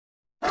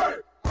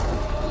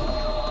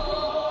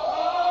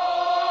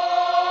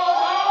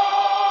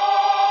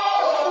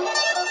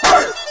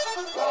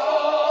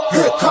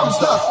comes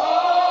the,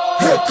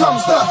 here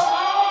comes the,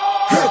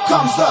 here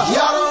comes the.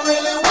 Y'all don't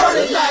really want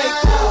it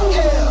like that.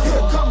 Yeah.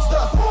 Here comes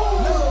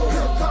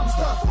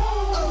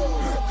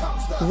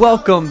the.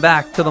 Welcome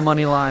back to the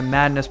Moneyline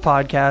Madness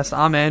podcast.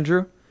 I'm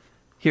Andrew.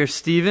 Here's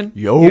Steven.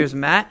 Yo. Here's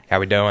Matt. How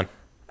we doing?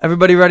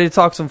 Everybody ready to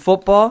talk some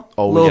football?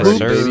 Oh, little yes,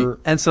 hoops,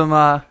 baby. and some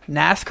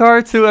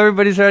NASCAR too.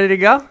 Everybody's ready to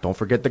go? Don't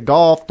forget the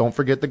golf.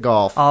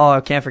 Oh,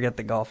 I can't forget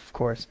the golf, of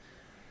course.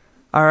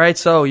 All right,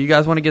 so you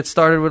guys want to get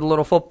started with a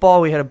little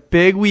football? We had a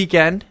big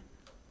weekend,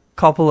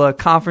 couple of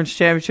conference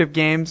championship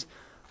games.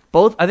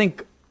 Both, I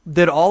think,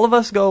 did all of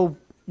us go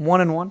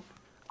 1-1?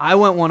 I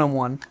went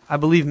 1-1. I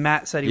believe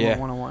Matt said he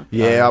went 1-1.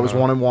 Yeah, I was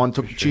 1-1.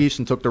 Took the Chiefs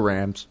and took the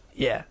Rams.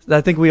 Yeah,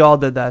 I think we all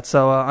did that.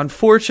 So,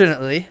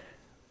 unfortunately,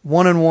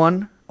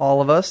 1-1,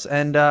 all of us,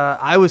 and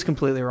I was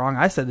completely wrong.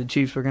 I said the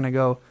Chiefs were going to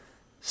go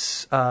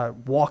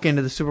walk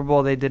into the Super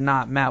Bowl. They did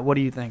not. Matt, what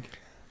do you think?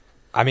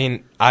 I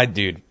mean,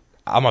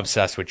 I'm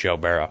obsessed with Joe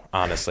Burrow,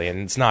 honestly, and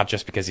it's not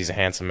just because he's a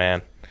handsome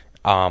man.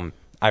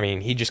 I mean,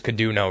 he just could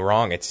do no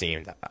wrong, it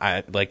seemed.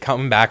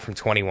 Coming back from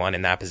 21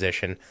 in that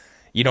position,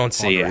 you don't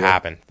see it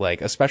happen.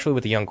 Especially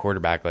with a young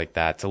quarterback like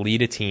that, to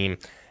lead a team.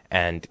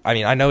 And, I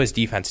mean, I know his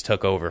defense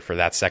took over for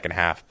that second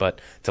half, but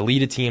to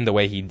lead a team the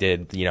way he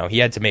did, he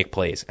had to make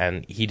plays,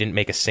 and he didn't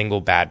make a single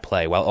bad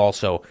play while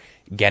also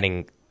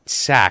getting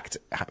sacked.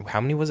 How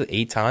many was it?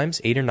 8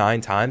 or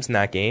 9 times in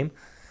that game?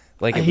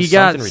 It was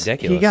something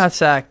ridiculous. He got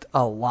sacked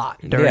a lot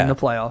during the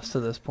playoffs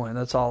to this point.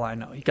 That's all I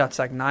know. He got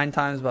sacked 9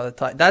 times by the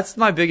time. That's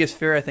my biggest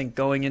fear, I think,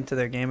 going into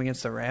their game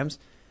against the Rams.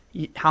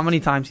 How many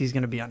times he's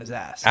going to be on his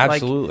ass.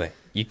 Absolutely.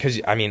 Because,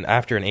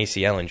 after an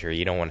ACL injury,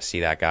 you don't want to see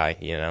that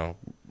guy,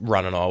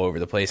 running all over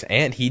the place.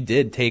 And he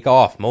did take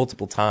off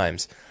multiple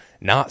times,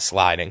 not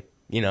sliding,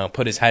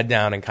 put his head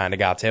down and kind of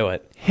got to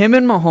it. Him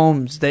and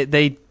Mahomes,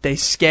 they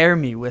scare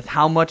me with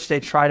how much they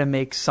try to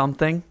make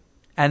something,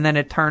 and then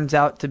it turns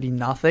out to be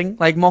nothing.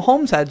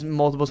 Mahomes had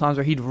multiple times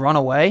where he'd run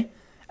away,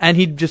 and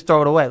he'd just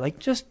throw it away.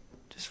 Just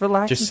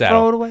relax, just and settle.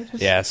 Throw it away.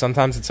 Yeah,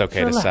 sometimes it's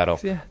okay to settle.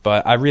 Yeah.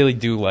 But I really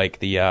do like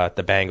the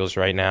Bengals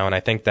right now, and I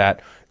think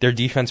that their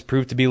defense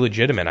proved to be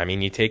legitimate. I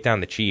mean, you take down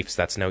the Chiefs,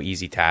 that's no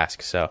easy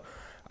task. So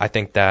I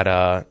think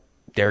that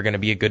they're going to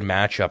be a good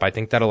matchup. I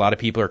think that a lot of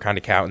people are kind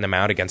of counting them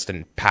out against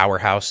a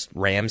powerhouse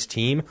Rams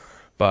team,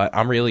 but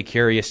I'm really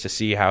curious to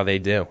see how they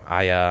do.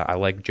 I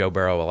like Joe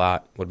Burrow a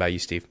lot. What about you,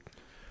 Steve?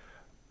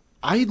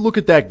 I look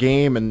at that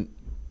game, and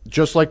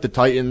just like the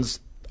Titans,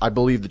 I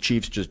believe the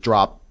Chiefs just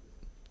dropped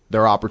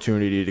their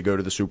opportunity to go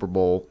to the Super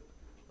Bowl.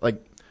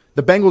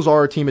 The Bengals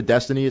are a team of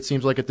destiny, it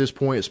seems like, at this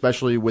point,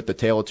 especially with the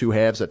tale of two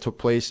halves that took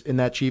place in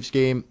that Chiefs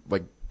game.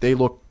 They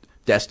looked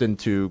destined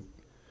to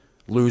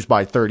lose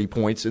by 30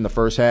 points in the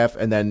first half,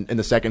 and then in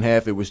the second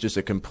half, it was just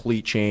a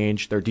complete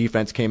change. Their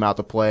defense came out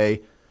to play.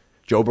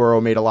 Joe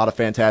Burrow made a lot of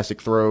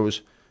fantastic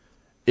throws.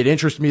 It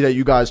interests me that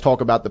you guys talk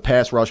about the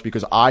pass rush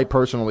because I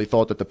personally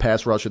thought that the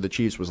pass rush of the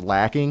Chiefs was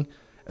lacking,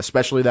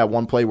 especially that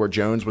one play where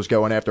Jones was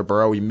going after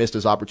Burrow. He missed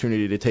his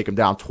opportunity to take him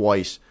down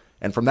twice.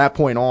 And from that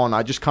point on,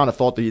 I just kind of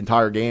thought the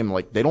entire game,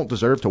 they don't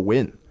deserve to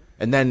win.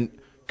 And then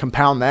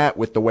compound that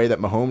with the way that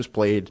Mahomes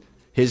played,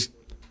 his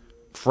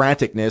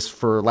franticness,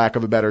 for lack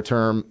of a better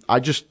term. I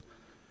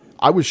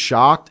was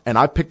shocked, and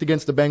I picked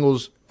against the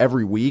Bengals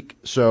every week.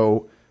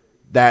 So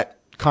that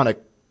kind of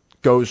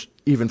goes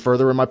even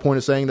further in my point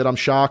of saying that I'm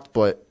shocked.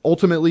 But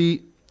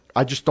ultimately,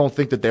 I just don't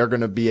think that they're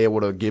going to be able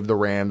to give the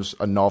Rams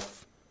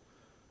enough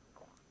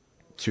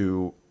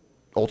to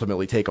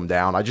ultimately take them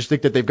down. I just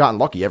think that they've gotten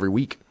lucky every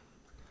week.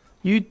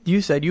 You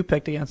said you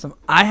picked against them.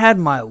 I had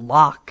my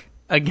lock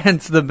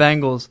against the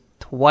Bengals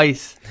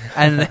twice,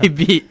 and they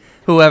beat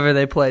whoever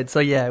they played.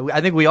 So, yeah,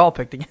 I think we all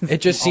picked against them. It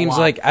just seems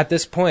like, at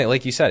this point,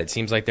 like you said, it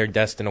seems like they're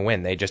destined to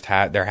win.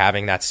 They're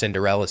having that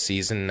Cinderella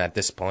season at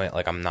this point.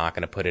 I'm not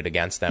going to put it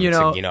against them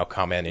to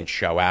come in and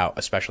show out,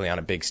 especially on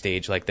a big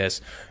stage like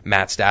this.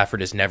 Matt Stafford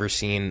has never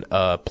seen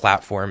a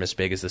platform as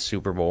big as the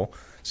Super Bowl,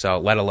 so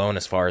let alone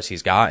as far as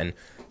he's gotten.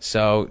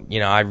 So,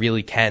 I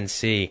really can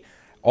see,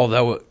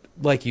 although,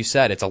 like you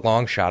said, it's a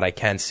long shot, I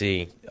can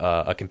see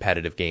a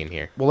competitive game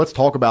here. Well, let's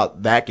talk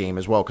about that game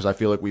as well, because I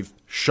feel like we've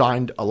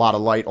shined a lot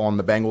of light on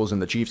the Bengals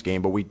and the Chiefs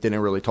game, but we didn't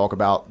really talk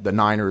about the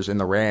Niners and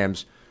the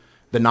Rams.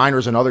 The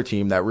Niners, another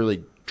team that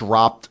really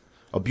dropped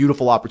a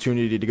beautiful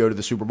opportunity to go to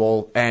the Super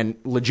Bowl, and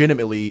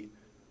legitimately,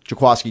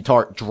 Jaquiski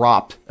Tartt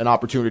dropped an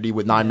opportunity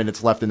with 9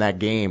 minutes left in that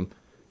game.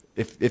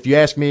 If you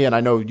ask me, and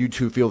I know you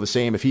two feel the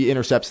same, if he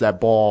intercepts that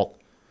ball,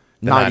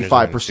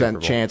 95%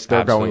 chance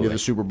they're going to the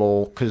Super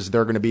Bowl because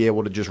they're going to be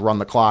able to just run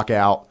the clock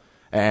out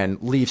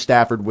and leave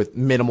Stafford with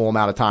minimal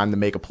amount of time to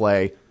make a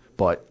play.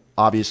 But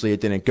obviously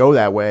it didn't go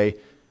that way.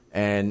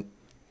 And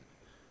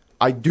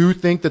I do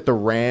think that the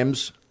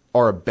Rams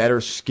are a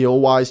better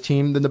skill-wise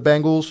team than the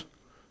Bengals,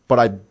 but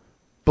I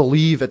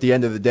believe at the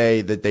end of the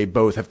day that they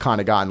both have kind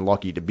of gotten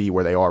lucky to be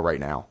where they are right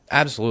now.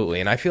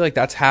 Absolutely. And I feel like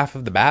that's half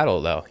of the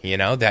battle, though,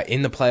 that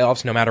in the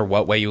playoffs, no matter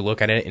what way you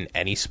look at it in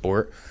any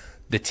sport,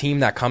 the team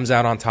that comes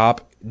out on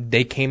top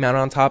they came out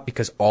on top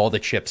because all the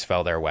chips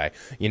fell their way.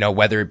 You know,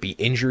 whether it be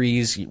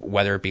injuries,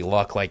 whether it be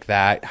luck like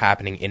that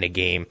happening in a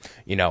game,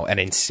 you know, an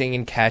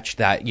insane catch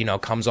that, you know,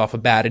 comes off a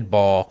batted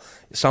ball,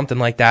 something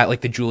like that,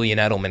 like the Julian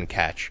Edelman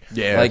catch.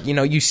 Yeah. Like, you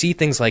know, you see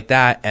things like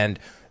that, and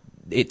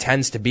it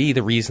tends to be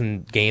the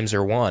reason games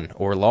are won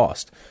or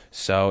lost.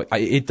 So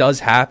it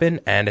does happen,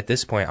 and at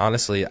this point,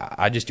 honestly,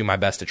 I just do my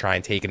best to try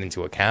and take it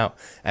into account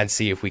and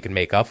see if we can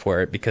make up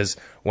for it. Because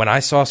when I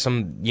saw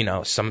some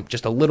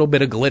just a little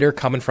bit of glitter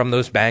coming from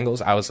those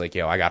Bengals, I was like,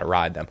 yo, I got to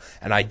ride them.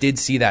 And I did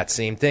see that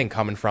same thing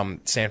coming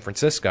from San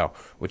Francisco,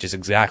 which is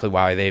exactly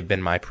why they've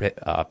been my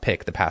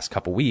pick the past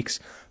couple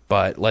weeks.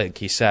 But like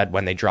he said,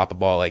 when they drop a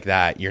ball like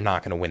that, you're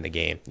not going to win the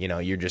game. You know,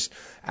 you're just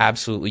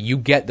absolutely, you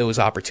get those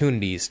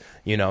opportunities,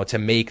 you know, to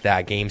make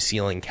that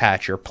game-sealing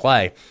catch or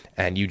play,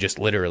 and you just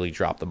literally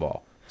drop the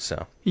ball.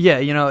 So Yeah,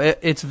 you know,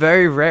 it's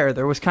very rare.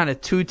 There was kind of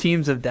two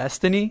teams of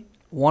destiny.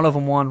 One of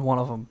them won, one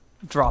of them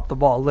dropped the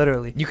ball,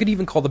 literally. you could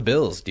even call the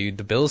Bills, dude.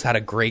 The Bills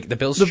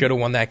should have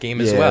won that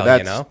game as well, that's,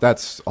 you know?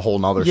 that's a whole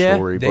nother Yeah,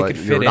 story, they but could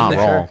fit you're in not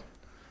there. wrong.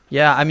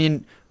 Yeah, I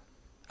mean,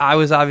 I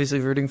was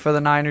obviously rooting for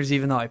the Niners,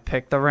 even though I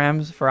picked the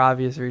Rams for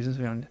obvious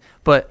reasons.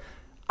 But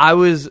I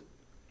was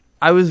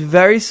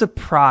very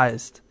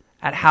surprised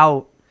at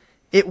how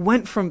it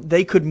went from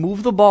they could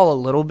move the ball a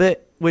little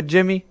bit with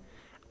Jimmy,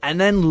 and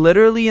then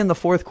literally in the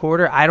fourth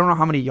quarter, I don't know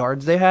how many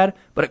yards they had,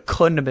 but it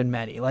couldn't have been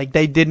many. Like,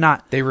 they did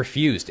not. They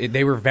refused.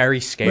 They were very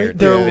scared,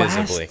 Their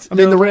visibly. last- I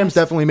mean, the Rams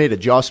definitely made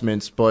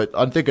adjustments, but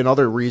I think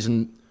another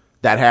reason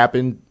that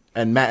happened,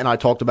 and Matt and I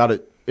talked about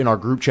it in our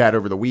group chat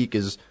over the week,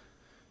 is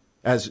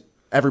as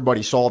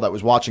everybody saw that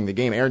was watching the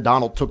game, Aaron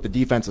Donald took the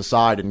defense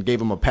aside and gave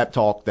him a pep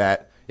talk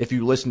that if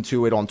you listen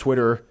to it on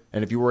Twitter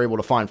and if you were able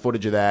to find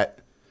footage of that,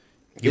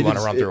 You want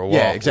to run through a wall.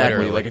 Yeah, exactly.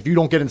 literally. Like, if you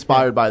don't get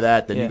inspired by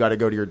that, then Yeah. you got to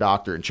go to your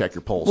doctor and check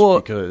your pulse, Well,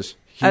 because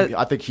I-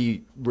 I think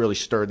he really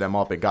stirred them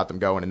up and got them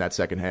going in that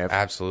second half.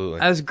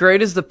 Absolutely. As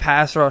great as the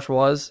pass rush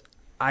was,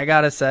 I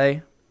gotta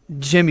say,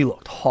 Jimmy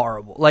looked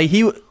horrible. Like,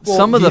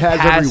 some of he the has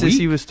every passes week.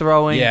 he was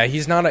throwing. Yeah,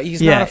 he's not a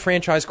Yeah.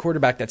 franchise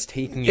quarterback that's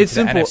taking you It's to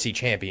simple. the NFC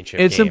Championship.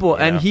 It's game, simple. you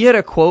And know? he had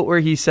a quote where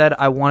he said,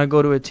 I want to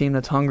go to a team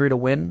that's hungry to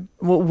win.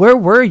 Well, where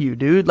were you,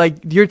 dude? Like,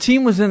 your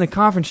team was in the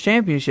conference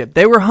championship.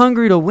 They were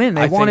hungry to win.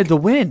 They wanted to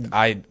win.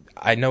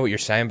 I know what you're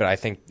saying, but I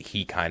think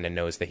he kind of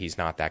knows that he's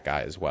not that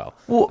guy as well.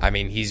 Well- I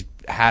mean, he's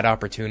had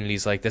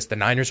opportunities like this. The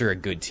Niners are a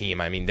good team.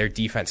 I mean, their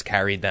defense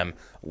carried them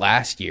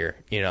last year,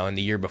 you know, and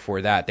the year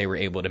before that, they were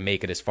able to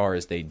make it as far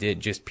as they did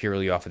just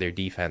purely off of their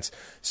defense.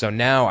 So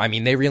now, I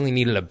mean, they really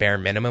needed a bare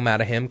minimum out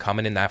of him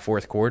coming in that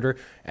fourth quarter,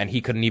 and he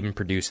couldn't even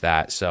produce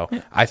that. So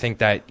I think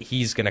that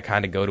he's going to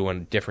kind of go to a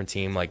different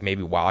team, like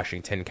maybe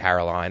Washington,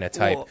 Carolina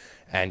type,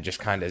 and just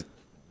kind of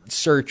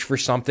search for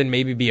something,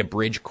 maybe be a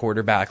bridge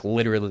quarterback,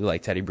 literally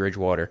like Teddy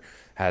Bridgewater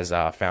has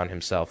found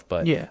himself.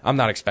 But Yeah. I'm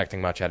not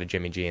expecting much out of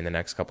Jimmy G in the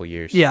next couple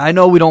years. Yeah, I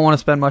know we don't want to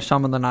spend much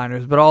time on the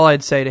Niners, but all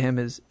I'd say to him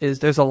is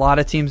there's a lot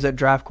of teams that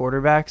draft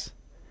quarterbacks,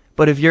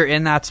 but if you're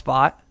in that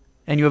spot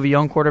and you have a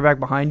young quarterback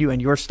behind you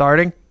and you're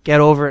starting, get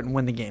over it and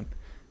win the game.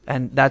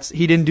 And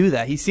he didn't do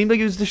that. He seemed like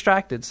he was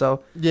distracted.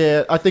 So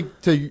Yeah, I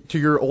think to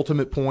your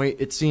ultimate point,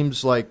 it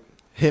seems like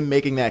him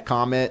making that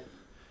comment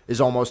is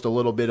almost a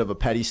little bit of a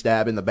petty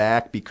stab in the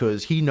back,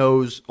 because he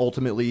knows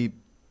ultimately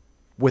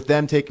with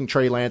them taking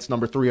Trey Lance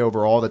number 3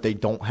 overall that they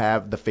don't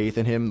have the faith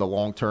in him, the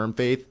long-term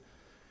faith.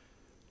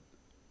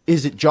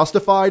 Is it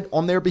justified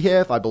on their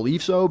behalf? I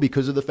believe so,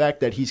 because of the fact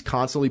that he's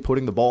constantly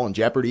putting the ball in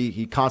jeopardy.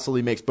 He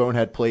constantly makes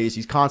bonehead plays.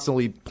 He's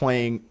constantly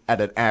playing at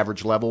an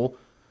average level.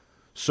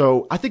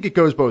 So I think it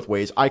goes both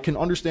ways. I can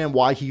understand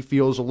why he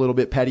feels a little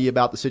bit petty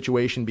about the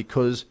situation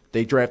because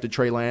they drafted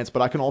Trey Lance,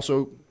 but I can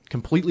also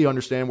completely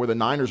understand where the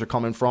Niners are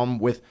coming from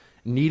with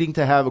needing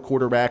to have a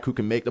quarterback who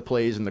can make the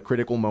plays in the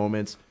critical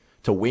moments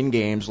to win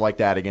games like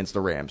that against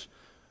the Rams.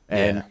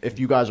 And if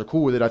you guys are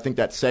cool with it, I think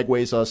that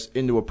segues us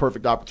into a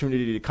perfect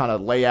opportunity to kind of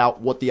lay out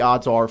what the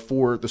odds are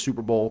for the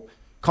Super Bowl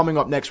coming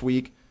up next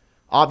week.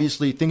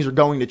 Obviously, things are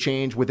going to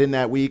change within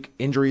that week.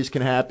 Injuries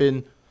can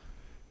happen.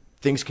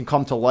 Things can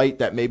come to light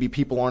that maybe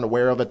people aren't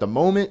aware of at the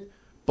moment.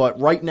 But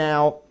right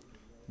now,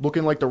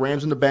 looking like the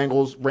Rams and the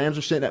Bengals, Rams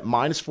are sitting at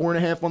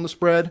 -4.5 on the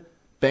spread.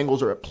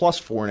 Bengals are at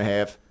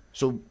 +4.5.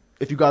 So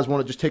if you guys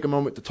want to just take a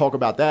moment to talk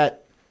about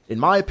that, in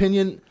my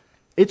opinion,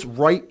 it's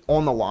right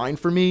on the line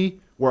for me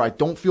where I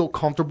don't feel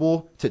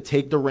comfortable to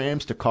take the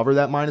Rams to cover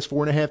that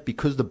 -4.5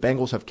 because the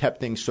Bengals have kept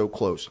things so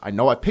close. I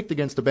know I picked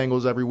against the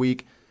Bengals every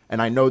week, and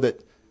I know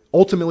that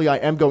ultimately I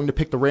am going to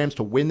pick the Rams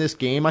to win this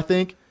game, I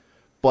think.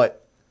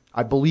 But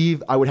I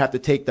believe I would have to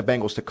take the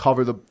Bengals to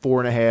cover the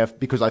 4.5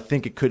 because I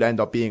think it could end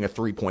up being a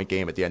 3-point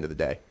game at the end of the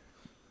day.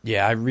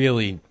 Yeah, I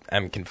really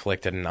am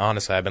conflicted, and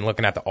honestly, I've been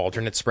looking at the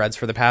alternate spreads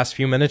for the past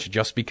few minutes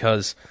just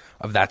because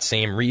of that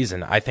same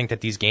reason. I think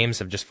that these games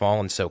have just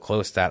fallen so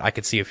close that I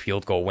could see a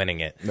field goal winning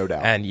it. No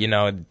doubt. And, you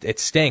know, it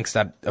stinks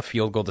that a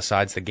field goal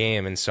decides the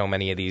game in so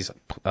many of these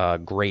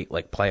great,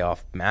 like,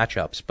 playoff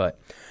matchups, but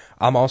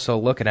I'm also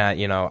looking at,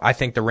 I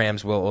think the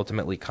Rams will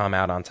ultimately come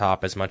out on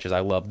top as much as I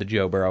love the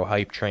Joe Burrow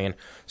hype train.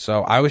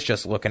 So I was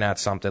just looking at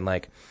something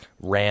like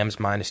Rams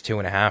minus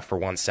 2.5 for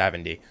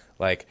 170.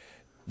 Like,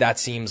 that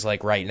seems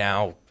like right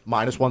now.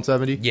 Minus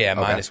 170? Yeah,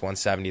 okay. Minus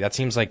 170. That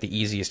seems like the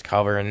easiest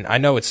cover. And I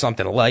know it's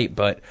something light,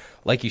 but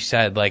like you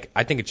said,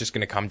 I think it's just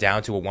going to come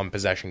down to a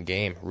one-possession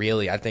game.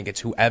 Really, I think it's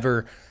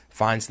whoever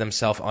finds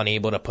themselves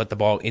unable to put the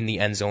ball in the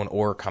end zone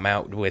or come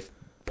out with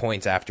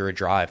points after a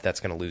drive that's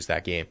going to lose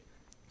that game.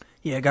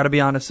 Yeah, got to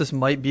be honest, this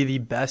might be the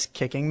best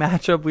kicking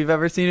matchup we've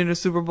ever seen in a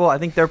Super Bowl. I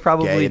think they're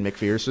probably Gay and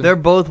McPherson. They're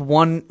both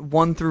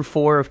 1 through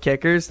 4 of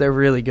kickers. They're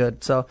really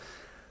good. So,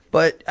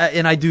 but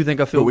and I do think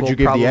a field goal. Who would you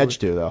give the edge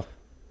to though?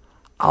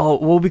 Oh,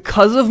 well,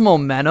 because of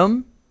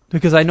momentum,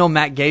 because I know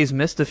Matt Gay's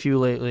missed a few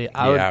lately.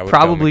 I would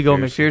probably go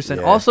McPherson.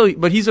 Yeah. Also,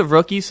 but he's a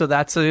rookie, so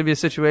that's going to be a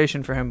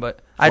situation for him. But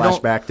I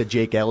don't. Flashback to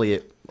Jake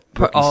Elliott.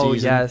 Season,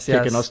 yes,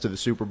 kicking us to the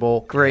Super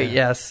Bowl. Great,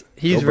 yes,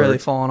 he's Go really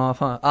Birds. fallen off,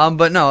 huh?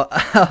 But no,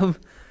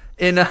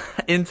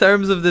 in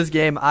terms of this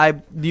game,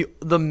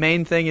 the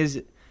main thing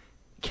is,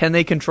 can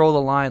they control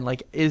the line?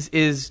 Like,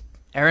 is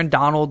Aaron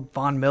Donald,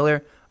 Von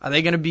Miller, are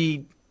they going to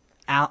be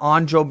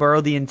on Joe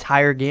Burrow the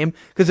entire game?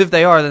 Because if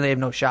they are, then they have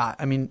no shot.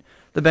 I mean,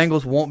 the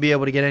Bengals won't be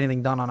able to get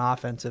anything done on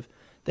offense if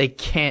they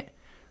can't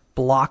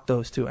block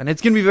those two, and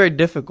it's going to be very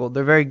difficult.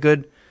 They're very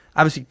good.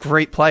 Obviously,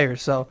 great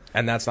players. So,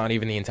 and that's not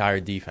even the entire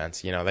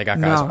defense. They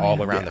got guys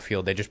all around the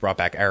field. They just brought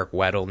back Eric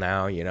Weddle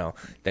now.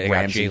 They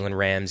got Jalen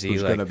Ramsey.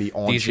 Who's going to be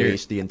on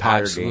Chase the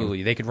entire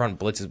game. They could run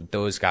blitzes with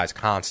those guys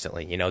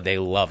constantly. They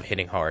love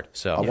hitting hard.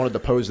 So I wanted to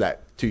pose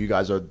that to you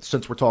guys.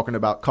 Since we're talking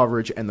about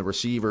coverage and the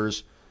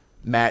receivers,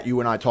 Matt, you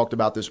and I talked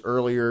about this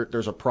earlier.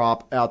 There's a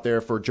prop out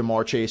there for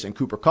Jamar Chase and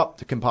Cooper Kupp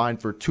to combine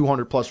for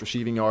 200-plus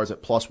receiving yards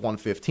at plus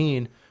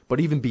 115. But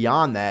even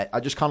beyond that,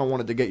 I just kind of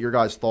wanted to get your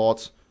guys'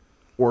 thoughts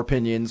or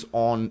opinions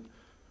on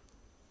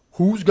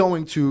who's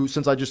going to,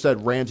 since I just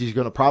said Ramsey's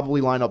going to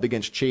probably line up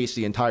against Chase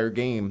the entire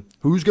game,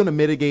 who's going to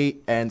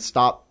mitigate and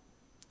stop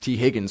T.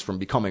 Higgins from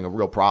becoming a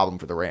real problem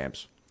for the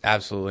Rams?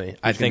 Absolutely.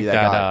 I Who's think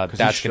that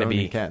that's going to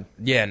be can.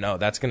 Yeah, no,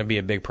 that's going to be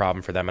a big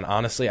problem for them. And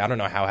honestly, I don't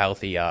know how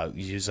healthy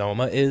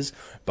Uzoma is,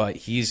 but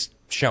he's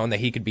shown that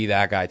he could be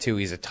that guy too.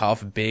 He's a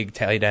tough, big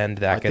tight end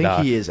that I could.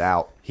 think he is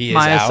out. He is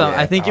out.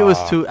 I think it was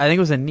I think it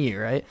was a knee,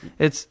 right?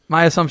 It's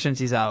my assumption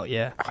he's out.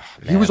 Yeah,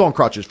 he was on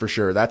crutches for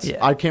sure. Yeah.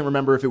 I can't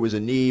remember if it was a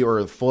knee or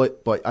a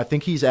foot, but I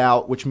think he's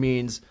out, which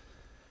means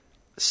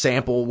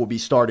Sample will be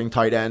starting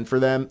tight end for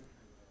them.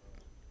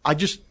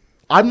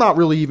 I'm not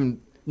really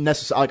even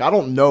necessarily, I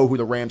don't know who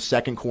the Rams'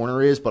 second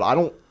corner is, but I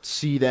don't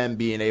see them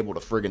being able to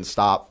friggin'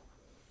 stop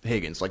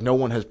Higgins. No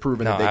one has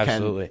proven that they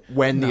absolutely. can.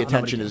 When the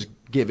attention is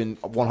given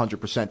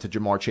 100% to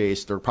Jamar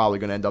Chase, they're probably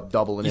going to end up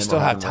doubling. You in still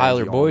or have having Tyler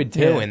Ramsey on. Boyd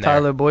too in there.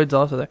 Tyler Boyd's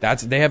also there.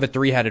 They have a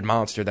three-headed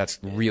monster that's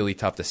really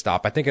tough to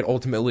stop. I think it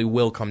ultimately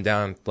will come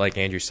down, like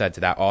Andrew said,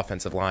 to that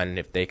offensive line, and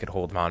if they could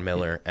hold Von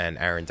Miller and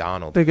Aaron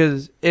Donald.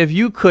 Because if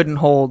you couldn't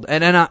hold,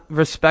 and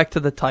respect to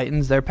the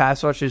Titans, their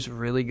pass rush is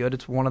really good.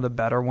 It's one of the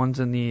better ones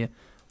in the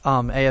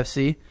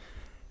AFC.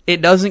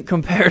 It doesn't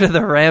compare to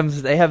the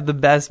Rams. They have the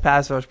best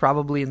pass rush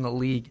probably in the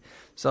league.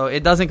 So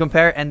it doesn't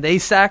compare, and they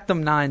sacked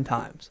them 9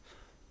 times.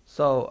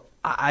 So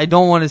I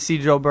don't want to see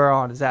Joe Burrow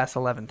on his ass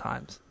 11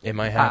 times. It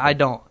might happen. I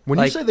don't. When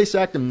you say they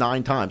sacked him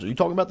 9 times, are you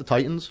talking about the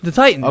Titans? The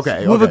Titans.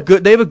 Okay.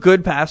 They have a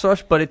good pass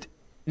rush, but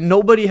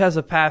nobody has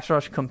a pass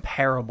rush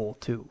comparable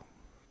to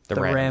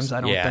the Rams.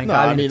 I don't think. No,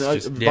 I mean,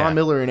 Von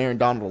Miller and Aaron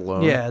Donald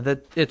alone. Yeah,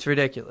 it's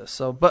ridiculous.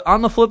 So, but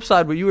on the flip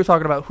side, what you were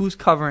talking about, who's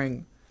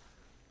covering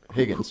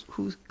Higgins?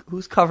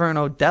 Who's covering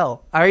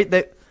Odell? All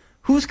right,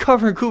 who's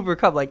covering Cooper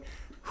Kupp?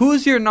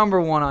 Who's your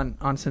number one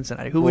on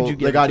Cincinnati? Who would you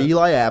give? They got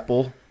Eli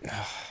Apple.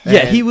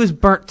 Yeah, he was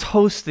burnt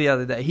toast the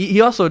other day.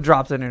 He also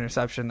dropped an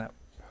interception that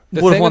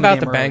The thing about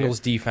the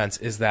Bengals defense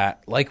is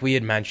that, like we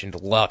had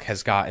mentioned, luck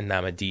has gotten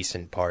them a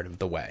decent part of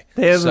the way.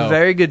 They have a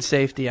very good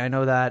safety. I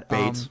know that.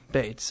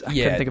 Bates. I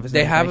couldn't think of his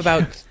they name. have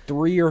about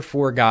 3 or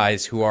 4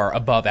 guys who are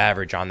above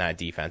average on that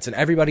defense, and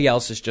everybody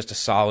else is just a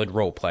solid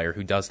role player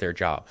who does their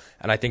job.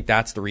 And I think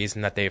that's the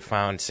reason that they've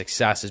found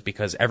success is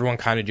because everyone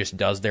kind of just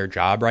does their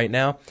job right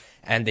now,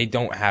 and they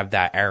don't have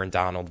that Aaron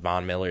Donald,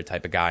 Von Miller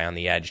type of guy on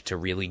the edge to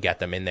really get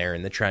them in there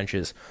in the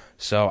trenches.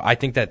 So I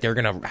think that they're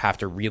going to have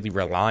to really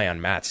rely on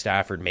Matt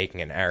Stafford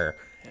making an error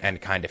and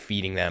kind of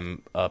feeding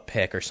them a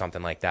pick or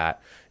something like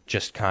that,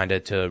 just kind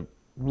of to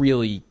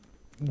really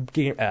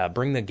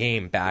bring the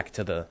game back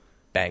to the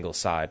Bengals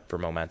side for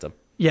momentum.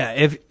 Yeah,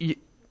 if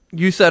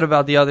you said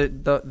about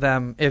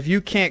them, if you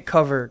can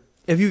cover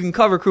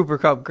Cooper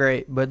Kupp,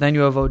 great, but then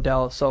you have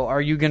Odell. So are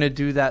you going to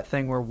do that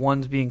thing where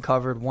one's being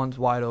covered, one's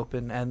wide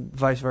open, and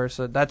vice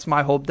versa? That's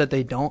my hope that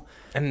they don't.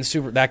 And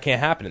that can't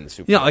happen in the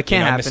Super Bowl. No, it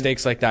can't happen.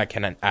 Mistakes like that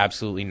can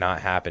absolutely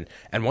not happen.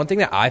 And one thing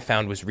that I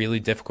found was really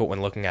difficult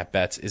when looking at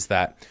bets is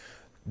that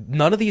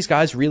None of these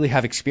guys really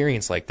have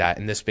experience like that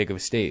in this big of a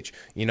stage.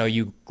 You know,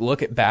 you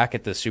look back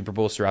at the Super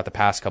Bowls throughout the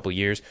past couple of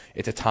years,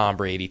 it's a Tom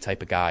Brady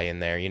type of guy in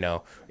there. You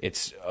know,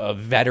 it's a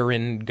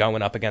veteran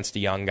going up against a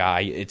young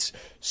guy. It's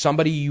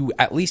somebody you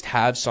at least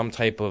have some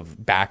type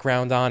of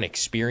background on,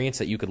 experience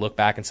that you could look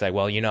back and say,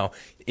 well, you know,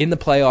 in the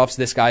playoffs,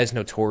 this guy is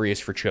notorious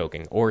for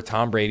choking. Or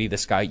Tom Brady,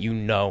 this guy,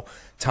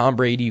 Tom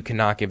Brady, you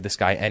cannot give this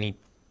guy any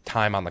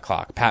time on the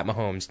clock. Pat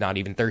Mahomes, not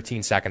even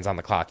 13 seconds on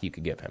the clock you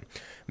could give him.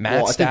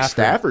 I think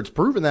Stafford's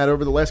proven that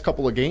over the last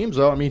couple of games,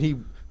 though. I mean, he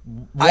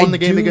won the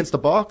game against the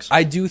Bucs.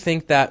 I do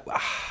think that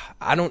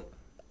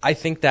I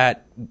think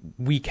that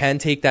we can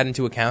take that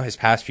into account, his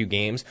past few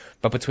games,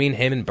 but between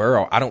him and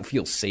Burrow, I don't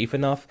feel safe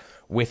enough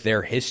with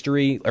their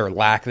history or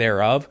lack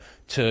thereof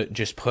to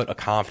just put a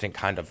confident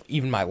kind of,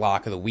 even my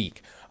lock of the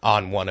week,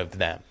 on one of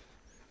them.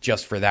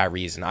 Just for that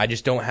reason. I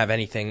just don't have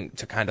anything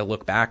to kind of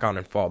look back on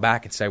and fall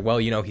back and say, well,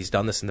 you know, he's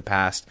done this in the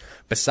past,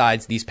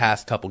 besides these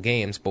past couple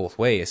games both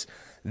ways,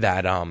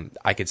 that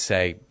I could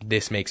say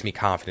this makes me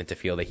confident to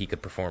feel that he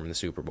could perform in the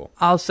Super Bowl.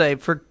 I'll say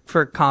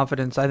for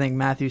confidence, I think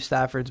Matthew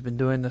Stafford's been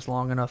doing this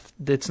long enough.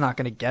 It's not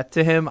going to get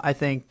to him. I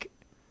think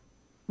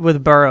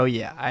with Burrow,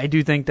 yeah, I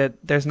do think that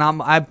there's not.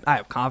 I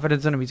have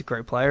confidence in him. He's a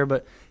great player,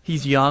 but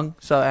he's young.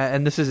 So,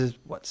 and this is his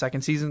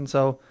second season.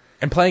 So,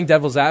 and playing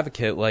devil's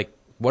advocate, like,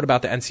 what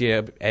about the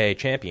NCAA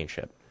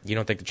championship? You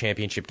don't think the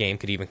championship game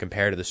could even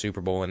compare to the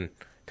Super Bowl in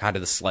kind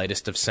of the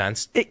slightest of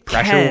sense,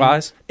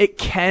 pressure-wise? It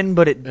can,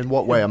 but it... In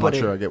what way? I'm not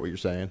sure I get what you're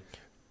saying.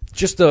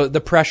 Just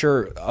the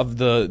pressure of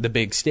the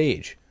big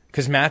stage.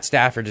 Because Matt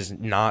Stafford has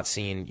not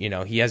seen, you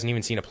know, he hasn't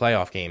even seen a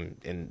playoff game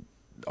in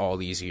all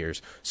these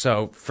years.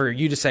 So for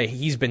you to say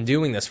he's been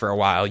doing this for a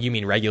while, you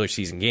mean regular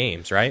season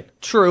games, right?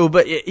 True,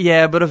 but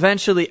but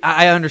eventually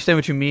I understand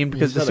what you mean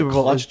because the Super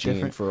Bowl is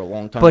different for a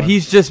long time. But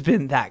he's just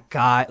been that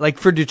guy. Like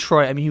for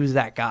Detroit, I mean, he was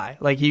that guy.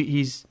 Like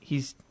he's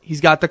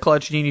got the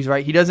clutch gene. He's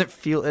right. It doesn't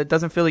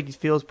feel like he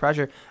feels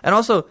pressure. And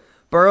also,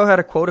 Burrow had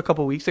a quote a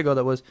couple weeks ago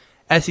that was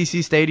SEC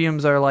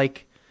stadiums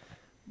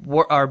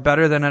are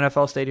better than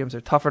NFL stadiums.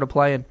 They're tougher to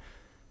play in.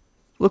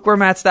 Look where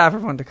Matt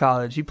Stafford went to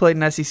college. He played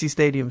in SEC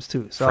stadiums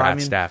too. So Frat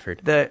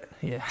Stafford.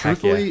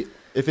 Truthfully,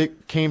 if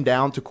it came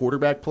down to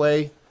quarterback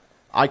play,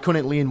 I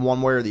couldn't lean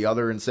one way or the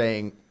other in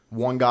saying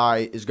one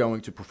guy is going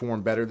to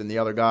perform better than the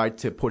other guy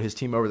to put his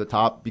team over the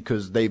top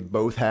because they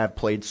both have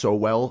played so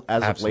well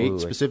as of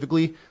late.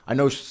 Specifically, I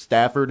know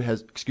Stafford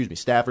has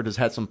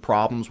had some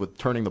problems with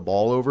turning the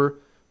ball over,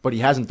 but he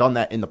hasn't done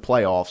that in the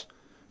playoffs.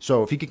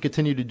 So if he can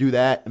continue to do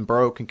that and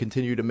Burrow can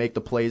continue to make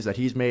the plays that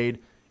he's made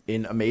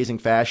in amazing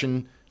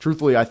fashion,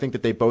 truthfully, I think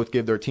that they both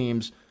give their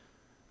teams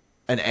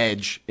an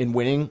edge in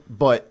winning.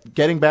 But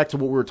getting back to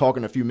what we were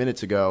talking a few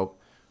minutes ago,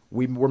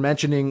 we were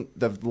mentioning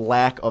the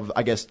lack of,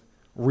 I guess,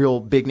 real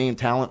big-name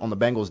talent on the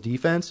Bengals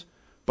defense.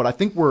 But I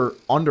think we're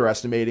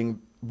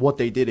underestimating what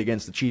they did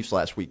against the Chiefs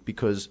last week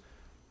because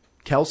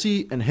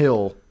Kelsey and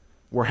Hill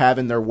were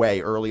having their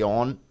way early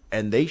on,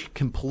 and they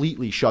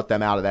completely shut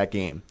them out of that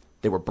game.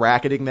 They were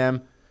bracketing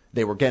them.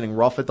 They were getting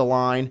rough at the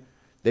line.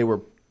 They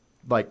were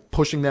like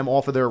pushing them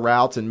off of their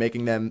routes and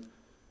making them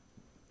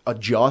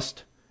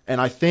adjust.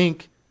 And I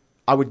think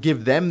I would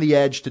give them the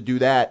edge to do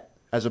that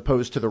as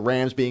opposed to the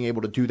Rams being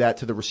able to do that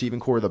to the receiving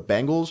core of the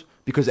Bengals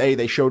because A,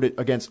 they showed it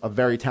against a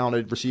very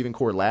talented receiving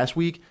core last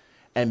week,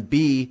 and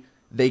B,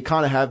 they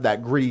kind of have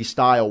that gritty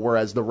style,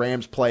 whereas the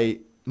Rams play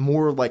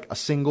more like a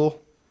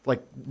single,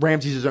 like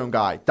Ramsey's his own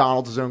guy,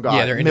 Donald's his own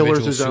guy,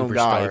 Miller's his own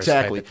guy.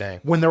 Exactly.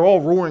 When they're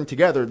all roaring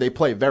together, they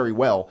play very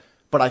well.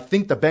 But I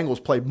think the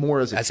Bengals play more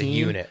as a team. As a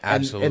unit,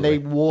 absolutely. And they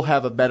will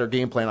have a better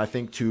game plan, I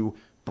think, to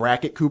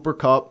bracket Cooper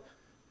Kupp,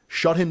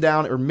 shut him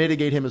down or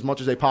mitigate him as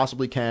much as they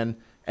possibly can,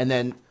 and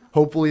then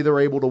hopefully they're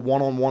able to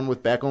one-on-one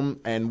with Beckham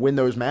and win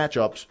those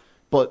matchups.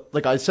 But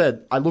like I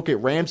said, I look at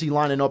Ramsey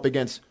lining up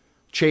against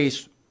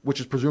Chase,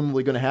 which is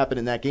presumably going to happen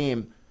in that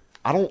game.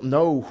 I don't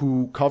know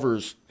who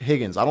covers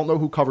Higgins. I don't know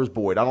who covers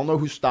Boyd. I don't know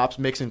who stops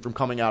Mixon from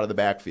coming out of the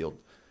backfield.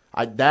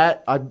 I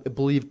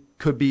believe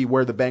could be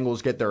where the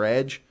Bengals get their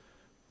edge.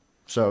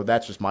 So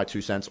that's just my 2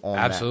 cents on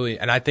that. Absolutely.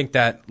 And I think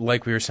that,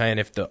 like we were saying,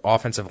 if the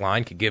offensive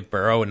line could give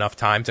Burrow enough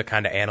time to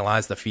kind of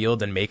analyze the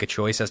field and make a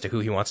choice as to who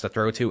he wants to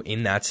throw to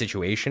in that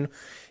situation,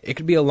 it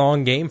could be a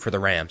long game for the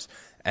Rams.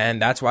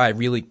 And that's why I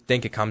really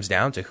think it comes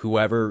down to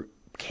whoever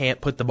can't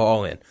put the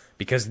ball in,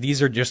 because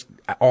these are just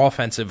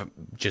offensive,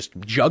 just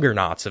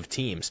juggernauts of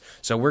teams.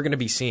 So we're going to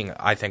be seeing,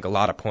 I think, a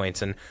lot of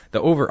points. And the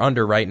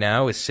over-under right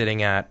now is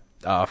sitting at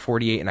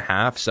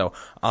 48.5. So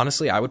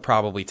honestly, I would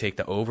probably take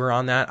the over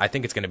on that. I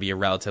think it's going to be a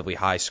relatively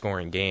high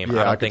scoring game.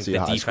 Yeah, I don't think the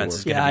defense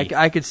is going to be.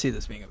 I could see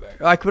this being a very.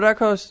 I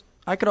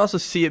could also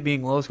see it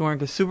being low scoring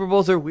because Super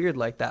Bowls are weird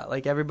like that.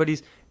 Like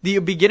the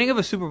beginning of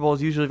a Super Bowl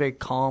is usually very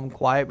calm,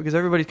 quiet because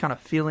everybody's kind of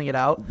feeling it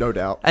out. No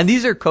doubt. And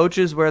these are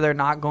coaches where they're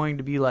not going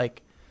to be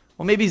like,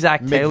 well, maybe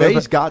Zach Taylor.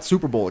 McVay's got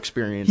Super Bowl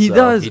experience. He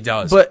does. He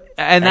does. But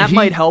that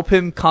might help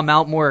him come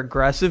out more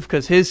aggressive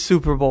because his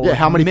Super Bowl. Yeah,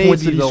 how many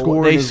points did he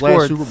score in his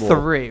last Super Bowl?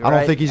 3. Right? I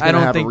don't think he's going to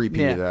have a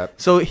repeat of that.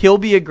 So he'll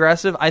be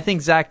aggressive. I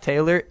think Zach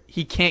Taylor,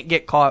 he can't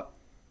get caught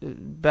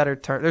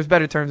There's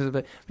better terms,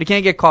 but he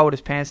can't get caught with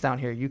his pants down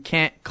here. You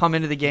can't come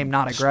into the game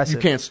not aggressive.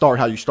 You can't start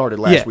how you started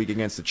last week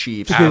against the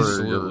Chiefs.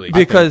 Absolutely.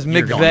 Because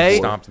You're going McVay,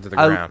 stomped into the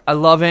ground. I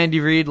love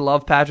Andy Reid,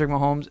 love Patrick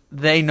Mahomes.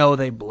 They know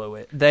they blew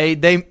it.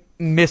 They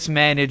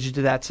mismanaged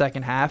that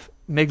second half.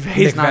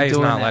 McVay's not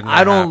doing that.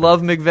 I don't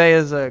love McVay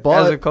as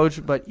a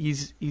coach, but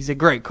he's a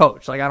great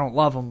coach. Like, I don't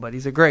love him, but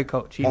he's a great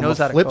coach. He knows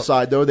how to coach. On the flip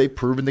side, though, they've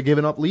proven to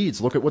giving up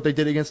leads. Look at what they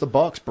did against the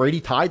Bucs.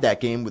 Brady tied that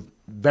game with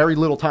very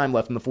little time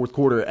left in the fourth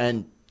quarter,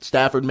 and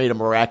Stafford made a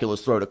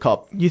miraculous throw to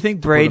Cup. You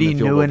think Brady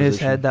knew in his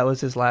head that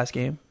was his last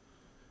game?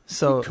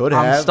 So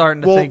I'm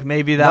starting to think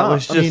maybe that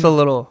was just a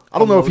little. I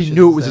don't know if he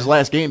knew it was his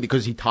last game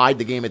because he tied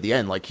the game at the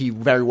end. Like, he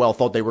very well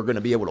thought they were going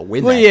to be able to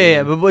win.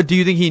 But do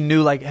you think he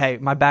knew, like, hey,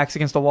 my back's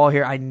against the wall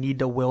here. I need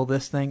to will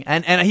this thing,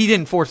 and he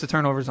didn't force the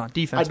turnovers on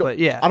defense.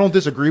 I don't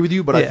disagree with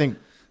you, but I think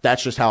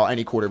that's just how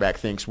any quarterback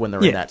thinks when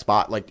they're in that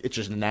spot. Like, it's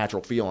just a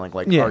natural feeling.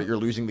 Like, all right, you're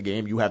losing the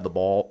game. You have the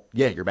ball.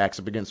 Yeah, your back's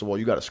up against the wall.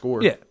 You got to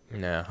score. Yeah,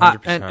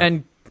 100%.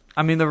 And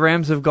I mean, the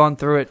Rams have gone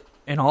through it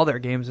in all their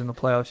games in the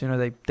playoffs. You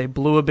know, they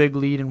blew a big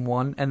lead and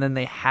won, and then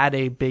they had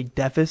a big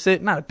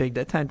deficit, not a big,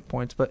 10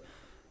 points,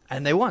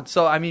 and they won.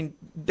 So, I mean,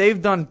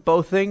 they've done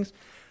both things.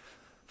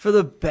 For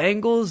the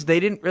Bengals, they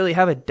didn't really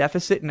have a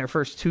deficit in their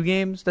first two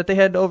games that they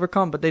had to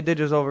overcome, but they did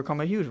just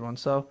overcome a huge one.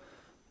 So,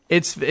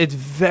 it's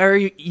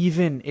very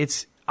even.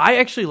 I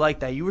actually like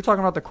that. You were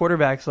talking about the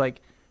quarterbacks,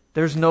 like,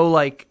 there's no,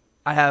 like,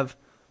 I have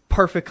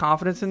perfect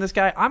confidence in this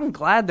guy. I'm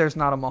glad there's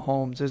not a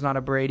Mahomes, there's not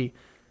a Brady,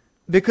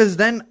 because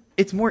then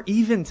it's more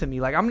even to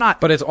me. Like, I'm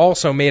not. But it's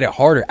also made it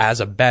harder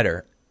as a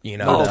bettor.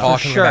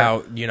 Talking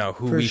about,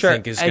 who we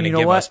think is going to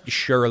give us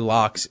sure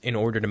locks in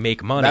order to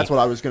make money. That's what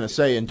I was going to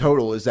say in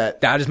total is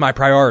that is my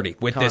priority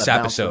with this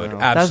episode.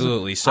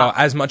 Absolutely. So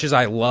as much as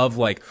I love,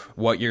 like,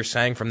 what you're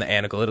saying from the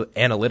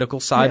analytical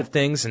side of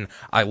things, and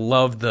I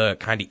love the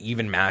kind of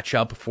even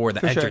matchup for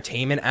the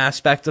entertainment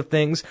aspect of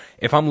things,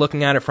 if I'm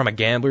looking at it from a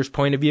gambler's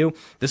point of view,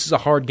 this is a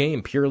hard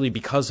game purely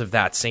because of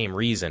that same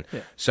reason.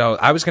 Yeah. So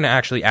I was going to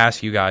actually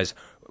ask you guys,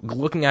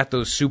 looking at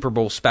those Super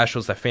Bowl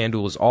specials that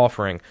FanDuel is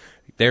offering,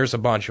 there's a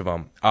bunch of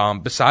them.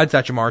 Besides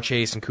that, Jamar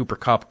Chase and Cooper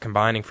Kupp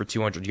combining for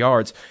 200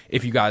 yards,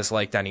 if you guys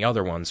liked any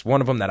other ones. One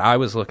of them that I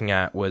was looking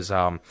at was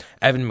Evan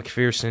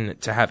McPherson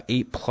to have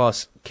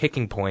 8+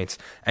 kicking points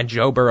and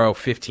Joe Burrow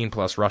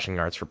 15+ rushing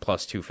yards for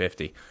plus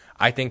 250.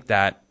 I think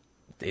that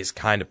is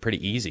kind of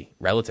pretty easy,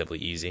 relatively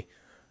easy.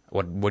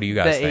 What do you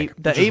guys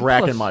think? Just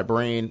racking my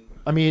brain.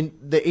 I mean,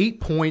 the 8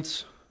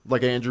 points...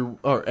 Like Andrew,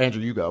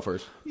 you go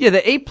first. Yeah,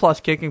 the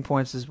 8+ kicking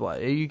points is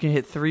what? You can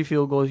hit 3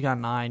 field goals, you got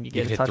 9, you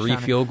get a touchdown. 3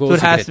 field goals, so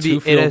it has to be 2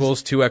 field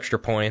goals, 2 extra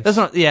points.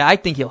 I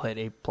think he'll hit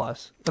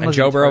 8+. And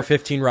Joe Burrow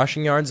 15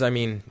 rushing yards. I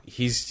mean,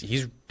 he's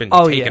been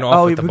taken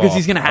off with the ball. Because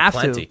he's going to have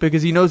to.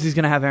 Because he knows he's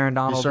going to have Aaron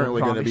Donald. He's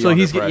certainly going to be. So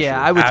under pressure.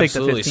 I would take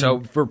the 15. So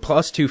for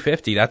plus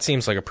 250, that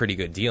seems like a pretty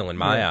good deal in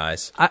my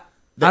eyes.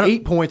 The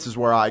 8 points is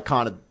where I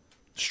kind of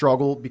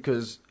struggle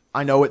because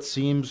I know it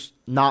seems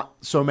not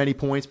so many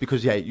points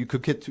because, you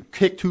could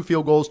kick 2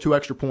 field goals, 2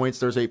 extra points.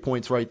 There's 8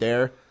 points right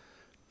there.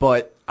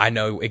 But I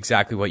know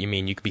exactly what you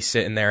mean. You could be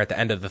sitting there at the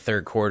end of the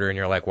third quarter and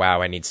you're like,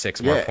 wow, I need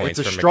 6 more points.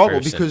 It's a struggle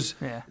because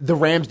the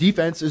Rams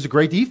defense is a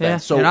great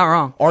defense. So you're not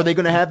wrong. Are they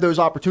going to have those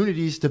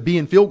opportunities to be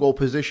in field goal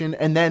position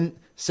and then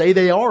say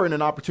they are in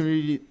an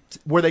opportunity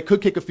where they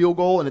could kick a field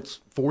goal and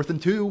it's 4th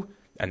and 2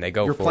 and they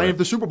go for it. You're playing for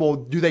the Super Bowl.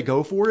 Do they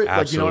go for it? Absolutely.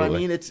 Like, you know what I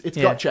mean? It's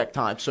gut check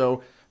time.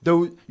 So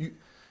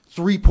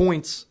 3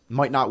 points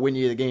might not win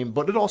you the game,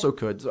 but it also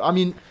could. I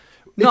mean,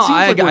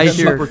 I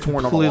hear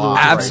completely.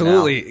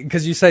 Absolutely,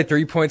 because you say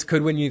 3 points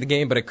could win you the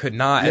game, but it could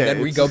not. And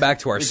then we go back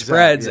to our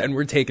spreads, and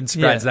we're taking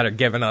spreads that are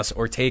giving us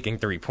or taking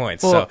 3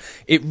 points. So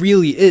it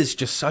really is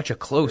just such a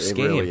close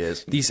game. Really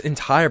is. These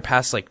entire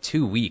past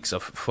 2 weeks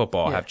of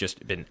football have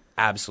just been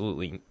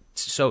absolutely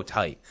so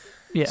tight.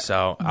 Yeah.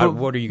 So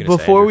what are you going to say?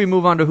 Before we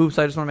move on to hoops,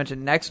 I just want to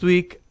mention next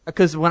week,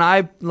 because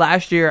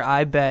last year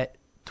I bet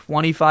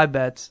 25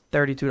 bets,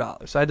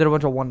 $32. So I did a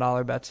bunch of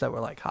 $1 bets that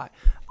were high.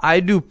 I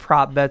do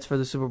prop bets for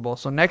the Super Bowl.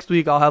 So next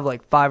week I'll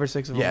have 5 or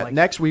 6 of them. Yeah,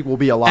 next week we'll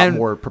be a lot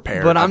more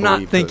prepared. But I'm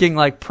not thinking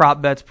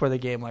prop bets for the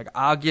game.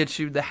 I'll get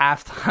you the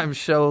halftime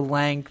show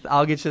length.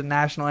 I'll get you the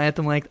national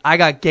anthem length. I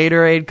got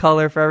Gatorade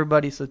color for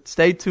everybody. So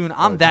stay tuned.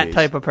 I'm that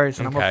type of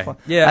person. Okay.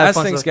 As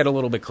things get a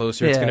little bit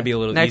closer, it's going to be a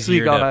little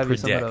easier to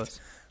predict.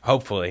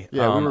 Hopefully.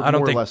 Yeah, we were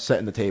more or less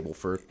setting the table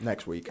for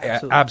next week.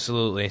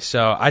 Absolutely.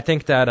 So I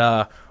think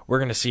that we're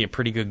going to see a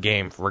pretty good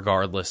game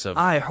regardless of...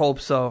 I hope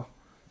so,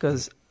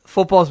 because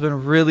football's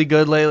been really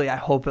good lately. I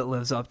hope it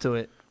lives up to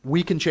it.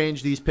 We can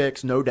change these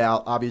picks, no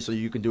doubt. Obviously,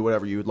 you can do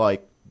whatever you would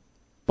like.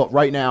 But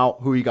right now,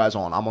 who are you guys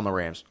on? I'm on the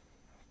Rams.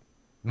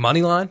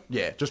 Moneyline?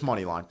 Yeah, just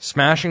Moneyline.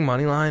 Smashing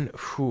Moneyline?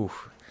 Whew.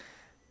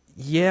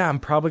 Yeah, I'm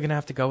probably going to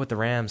have to go with the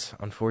Rams,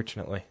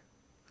 unfortunately.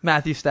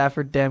 Matthew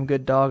Stafford, damn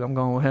good dog. I'm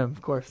going with him,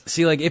 of course.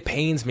 See, it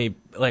pains me.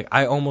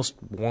 I almost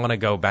want to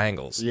go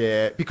Bengals.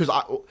 Yeah, because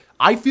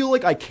I feel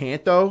like I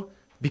can't, though,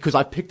 because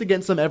I picked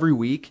against them every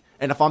week.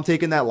 And if I'm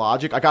taking that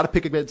logic, I got to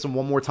pick against them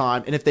one more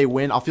time. And if they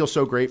win, I'll feel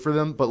so great for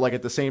them. But,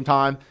 at the same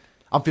time,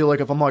 I feel like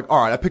if I'm like,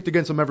 all right, I picked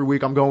against them every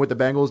week, I'm going with the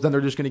Bengals, then they're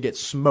just going to get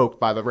smoked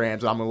by the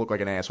Rams, and I'm going to look like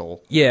an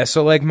asshole. Yeah,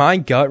 so like my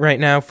gut right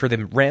now for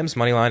the Rams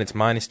money line, it's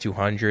minus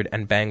 200,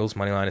 and Bengals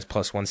money line is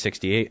plus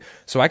 168.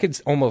 So I could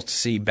almost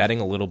see betting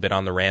a little bit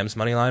on the Rams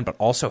money line, but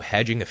also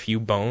hedging a few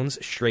bones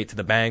straight to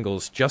the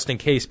Bengals just in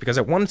case, because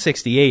at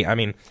 168, I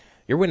mean,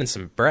 you're winning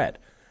some bread.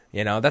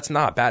 You know, that's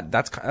not bad.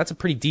 That's a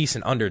pretty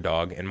decent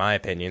underdog in my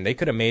opinion. They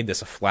could have made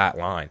this a flat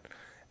line,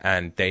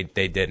 and they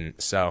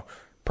didn't. So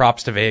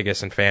props to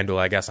Vegas and FanDuel,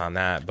 I guess, on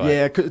that. But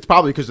yeah, it's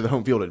probably because of the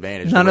home field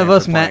advantage. None of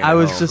us I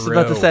was just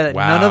about to say that.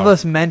 Wow. None of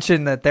us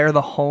mentioned that they're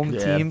the home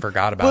team.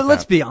 Forgot about but that.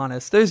 Let's be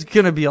honest. There's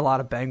going to be a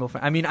lot of Bengal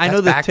fans. I mean, I know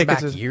the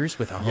tickets back-to-back years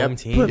with a home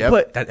team.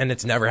 And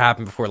it's never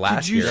happened before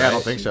last year. Yeah, I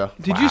don't think so.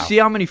 Did you see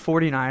how many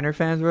 49er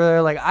fans were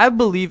there? Like, I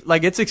believe,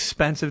 like, it's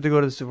expensive to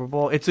go to the Super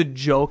Bowl. It's a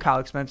joke how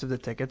expensive the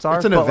tickets are.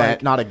 It's an event,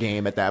 like, not a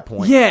game at that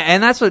point. Yeah,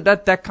 and that's what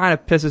that kind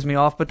of pisses me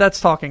off. But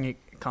that's talking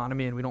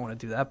economy, and we don't want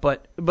to do that.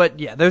 But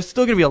yeah, there's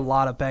still going to be a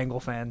lot of Bengal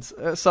fans.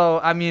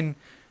 So I mean,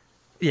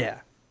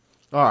 yeah.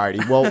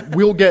 Alrighty. Well,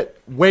 we'll get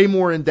way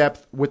more in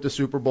depth with the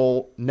Super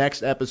Bowl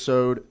next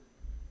episode.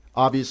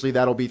 Obviously,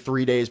 that'll be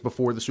 3 days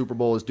before the Super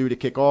Bowl is due to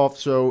kick off.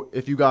 So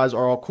if you guys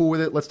are all cool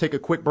with it, let's take a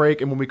quick break,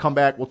 and when we come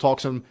back, we'll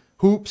talk some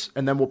hoops,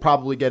 and then we'll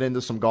probably get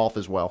into some golf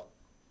as well.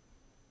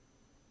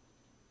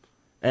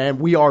 And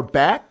we are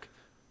back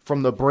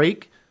from the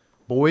break,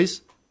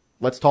 boys.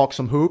 Let's talk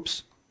some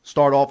hoops.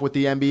 Start off with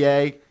the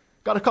NBA.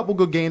 Got a couple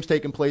good games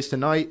taking place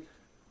tonight.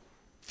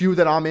 Few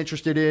that I'm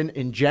interested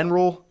in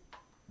general,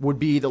 would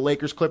be the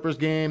Lakers-Clippers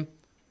game,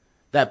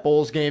 that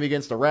Bulls game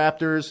against the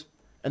Raptors,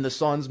 and the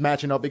Suns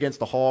matching up against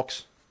the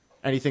Hawks.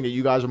 Anything that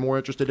you guys are more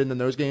interested in than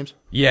those games?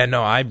 Yeah,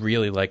 no, I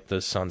really like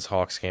the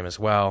Suns-Hawks game as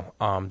well.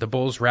 The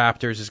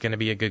Bulls-Raptors is going to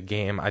be a good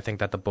game. I think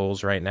that the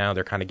Bulls right now,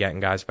 they're kind of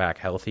getting guys back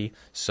healthy.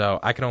 So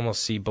I can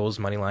almost see Bulls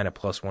money line at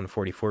plus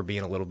 144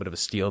 being a little bit of a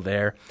steal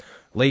there.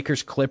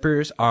 Lakers,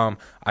 Clippers.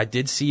 I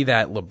did see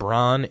that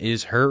LeBron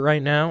is hurt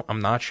right now.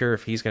 I'm not sure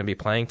if he's going to be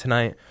playing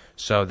tonight,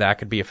 so that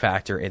could be a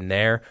factor in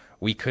there.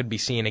 We could be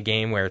seeing a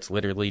game where it's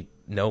literally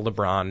no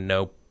LeBron,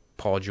 no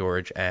Paul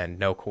George, and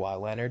no Kawhi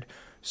Leonard.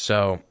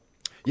 So,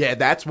 yeah,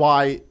 that's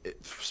why,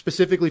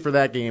 specifically for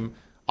that game,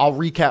 I'll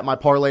recap my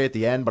parlay at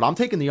the end, but I'm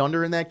taking the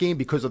under in that game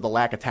because of the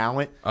lack of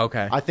talent.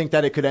 Okay. I think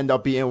that it could end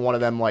up being one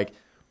of them, like,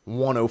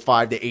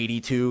 105 to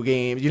 82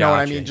 games. You know what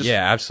I mean?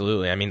 Yeah,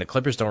 absolutely. I mean, the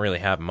Clippers don't really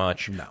have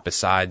much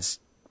besides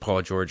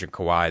Paul George and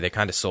Kawhi. They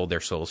kind of sold their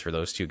souls for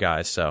those two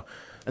guys. So,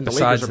 and the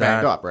Lakers are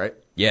banged up, right?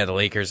 Yeah, the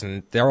Lakers,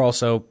 and they're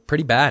also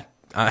pretty bad.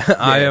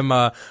 I'm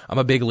a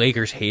big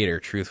Lakers hater,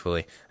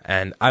 truthfully,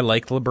 and I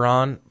liked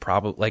LeBron.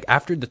 Probably like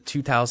after the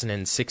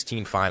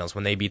 2016 finals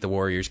when they beat the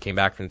Warriors, came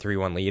back from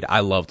 3-1 lead.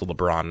 I loved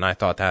LeBron, and I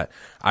thought that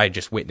I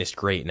just witnessed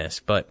greatness.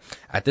 But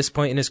at this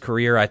point in his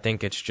career, I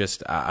think it's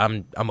just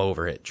I'm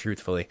over it,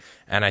 truthfully,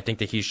 and I think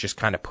that he's just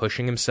kind of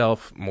pushing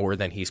himself more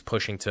than he's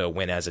pushing to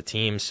win as a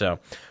team. So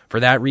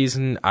for that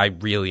reason, I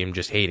really am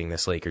just hating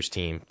this Lakers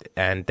team,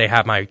 and they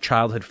have my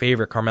childhood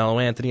favorite Carmelo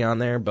Anthony on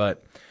there,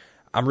 but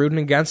I'm rooting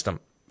against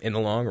them. In the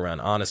long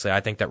run, honestly, I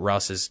think that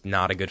Russ is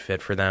not a good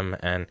fit for them.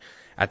 And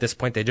at this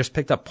point, they just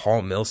picked up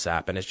Paul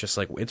Millsap, and it's just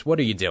like, what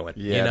are you doing?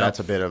 Yeah, you know? That's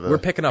a bit of a We're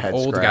picking up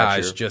old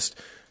guys just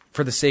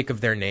for the sake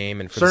of their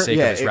name and for the sake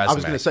of his resume. I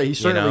was going to say, he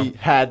certainly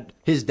had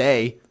his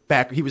day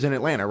back. He was in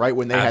Atlanta, right?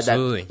 When they had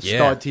that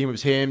stud team. It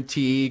was him,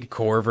 Teague,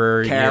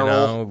 Korver,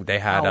 Carroll. They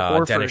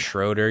had Dennis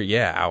Schroeder.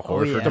 Yeah, Al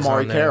Horford.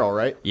 Damari Carroll,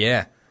 right?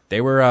 Yeah. They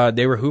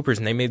were hoopers,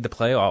 and they made the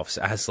playoffs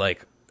as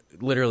like,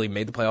 literally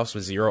made the playoffs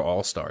with 0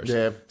 All-Stars.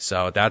 Yeah.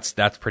 So that's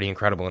pretty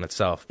incredible in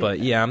itself. But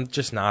yeah, I'm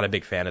just not a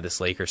big fan of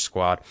this Lakers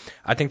squad.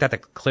 I think that the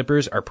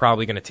Clippers are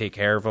probably going to take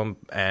care of them,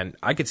 and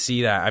I could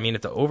see that. I mean,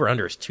 if the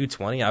over-under is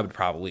 220, I would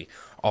probably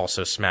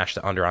also smash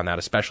the under on that,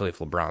 especially if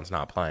LeBron's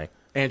not playing.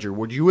 Andrew,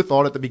 would you have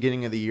thought at the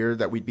beginning of the year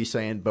that we'd be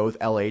saying both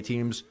LA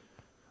teams,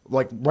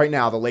 like right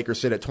now the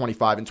Lakers sit at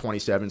 25 and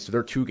 27, so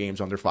they're 2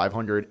 games under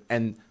 500,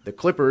 and the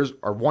Clippers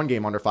are 1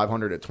 game under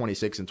 500 at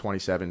 26 and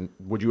 27.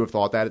 Would you have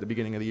thought that at the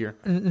beginning of the year?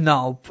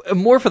 No,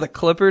 more for the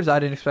Clippers. I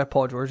didn't expect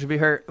Paul George to be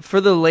hurt. For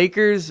the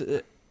Lakers,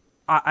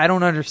 I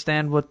don't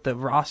understand what the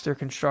roster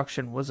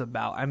construction was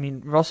about. I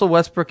mean, Russell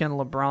Westbrook and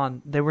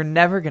LeBron, they were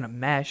never going to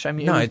mesh. I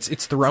mean, no, it's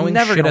throwing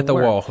shit at the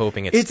wall,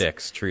 hoping it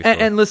sticks, truthfully.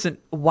 And listen,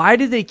 why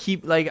do they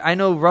keep, like, I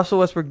know Russell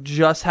Westbrook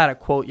just had a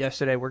quote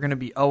yesterday, we're going to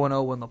be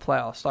 0-0 when the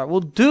playoffs start.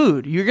 Well,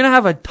 dude, you're going to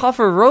have a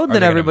tougher road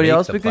than everybody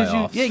else because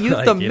you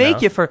have to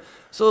make it for.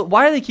 So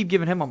why do they keep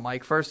giving him a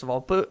mic, first of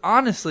all? But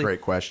honestly, great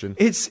question.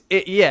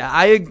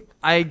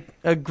 I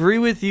agree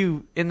with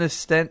you in the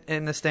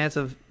stance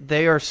of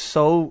they are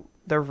so.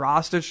 Their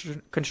roster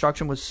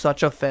construction was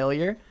such a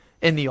failure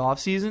in the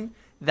offseason.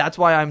 That's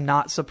why I'm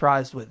not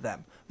surprised with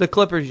them. The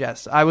Clippers,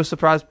 yes. I was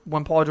surprised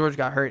when Paul George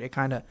got hurt. It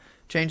kind of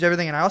changed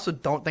everything. And I also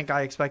don't think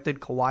I expected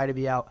Kawhi to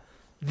be out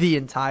the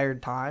entire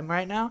time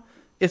right now.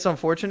 It's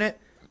unfortunate.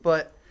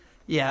 But,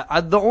 yeah,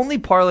 the only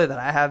parlay that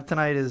I have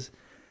tonight is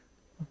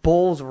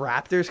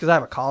Bulls-Raptors because I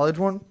have a college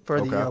one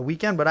for the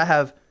weekend. But I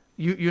have,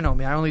 you know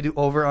me, I only do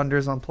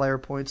over-unders on player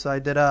points. So I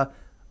did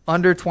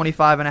under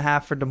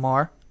 25.5 for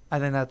DeMar. I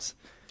think that's.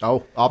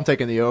 Oh, I'm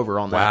taking the over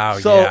on that. Wow,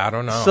 So, yeah, I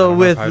don't know. I So don't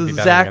know if I would with be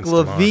betting Zach against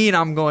Lamar. LaVine,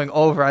 I'm going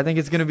over. I think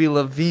it's going to be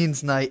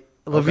LaVine's night.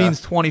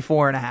 LaVine's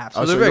 24.5.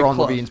 So they're very you're on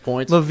close. LaVine's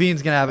points?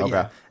 LaVine's going to have it, Okay.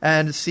 yeah.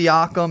 And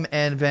Siakam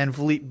and Van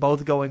Vliet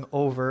both going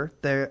over.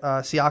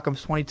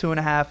 Siakam's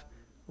 22.5.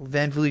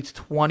 Van Vliet's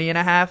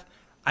 20.5.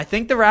 I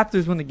think the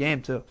Raptors win the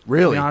game, too.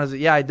 Really? To be honest.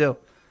 Yeah, I do.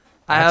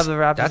 I have the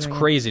Raptors. That's winning.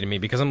 crazy to me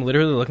because I'm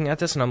literally looking at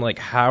this and I'm like,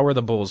 how are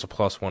the Bulls a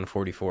plus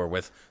 144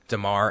 with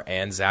DeMar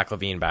and Zach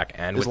LaVine back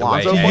and Is with the way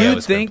Lonzo playing? Ayo's Do you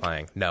been think-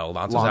 playing? No,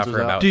 Lonzo's out Lonzo's for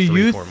out. about Do 3-4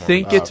 you more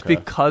think months. it's Okay.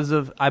 because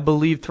of, I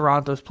believe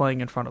Toronto's playing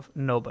in front of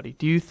nobody.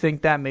 Do you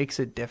think that makes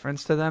a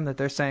difference to them that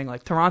they're saying,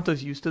 like,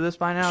 Toronto's used to this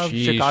by now?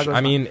 Sheesh. Chicago's I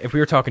not? mean, if we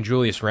were talking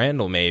Julius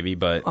Randle, maybe,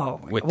 but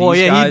with well,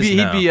 these yeah, guys,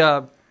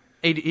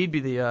 he'd be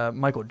the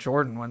Michael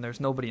Jordan when there's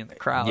nobody in the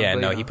crowd. yeah,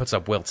 but, no, you he know. puts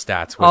up wilt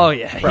stats. When Oh,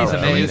 yeah, he's the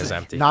amazing. arena's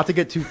empty. Not to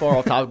get too far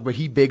off topic, but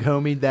he big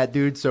homied that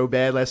dude so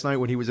bad last night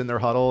when he was in their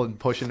huddle and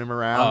pushing him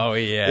around. Oh,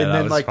 yeah, and that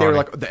then was like they were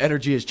funny. like, the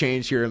energy has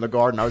changed here in the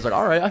Garden. I was like,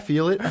 all right, I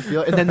feel it.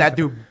 And then that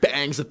dude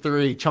bangs a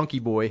three, chunky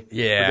boy.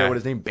 Yeah. Forget what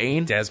his name,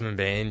 Bane. Desmond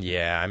Bain,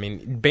 yeah. I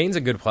mean, Bain's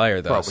a good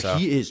player though. Bro, but so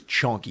he is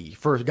chunky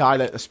for a guy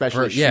that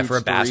especially for shoots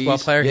a basketball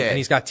threes. player, Yeah, and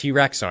he's got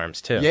T-Rex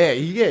arms too. yeah,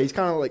 he's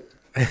kind of like.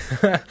 For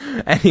those of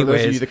you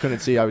Anyways, that couldn't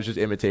see, I was just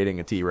imitating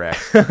a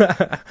T-Rex.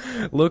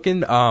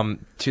 looking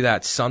to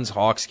that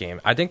Suns-Hawks game,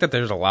 I think that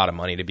there's a lot of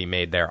money to be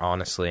made there,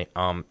 honestly.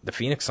 The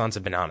Phoenix Suns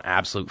have been on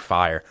absolute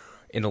fire.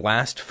 In the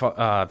last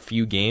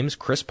few games,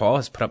 Chris Paul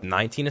has put up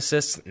 19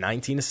 assists,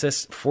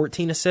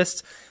 14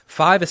 assists,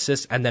 5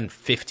 assists, and then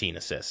 15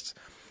 assists.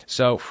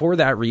 So for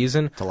that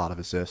reason, It's a lot of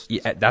assists.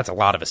 yeah, that's a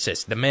lot of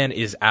assists. The man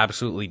is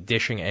absolutely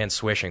dishing and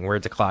swishing.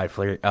 Word to Clyde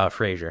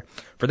Frazier.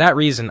 For that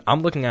reason,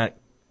 I'm looking at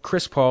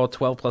Chris Paul,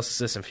 12-plus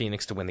assists in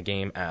Phoenix to win the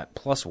game at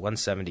plus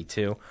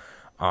 172.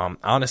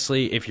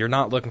 Honestly, if you're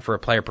not looking for a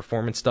player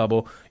performance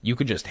double, you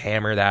could just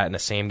hammer that in a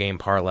same-game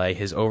parlay.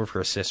 His over for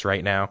assists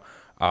right now,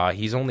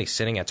 he's only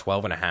sitting at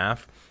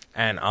 12.5.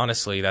 And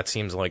honestly, that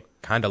seems like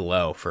kind of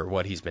low for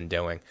what he's been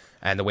doing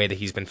and the way that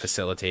he's been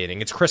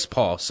facilitating. It's Chris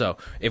Paul, so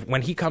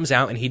when he comes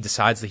out and he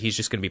decides that he's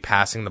just going to be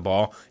passing the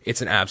ball,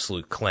 it's an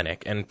absolute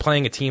clinic. And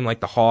playing a team like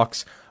the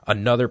Hawks,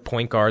 another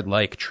point guard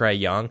like Trae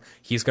Young,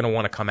 he's going to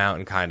want to come out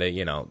and kind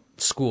of,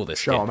 school this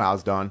Show kid. him how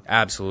it's done.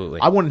 Absolutely.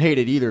 I wouldn't hate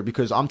it either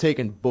because I'm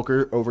taking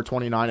Booker over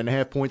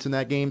 29.5 points in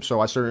that game, so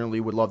I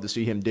certainly would love to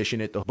see him dishing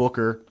it to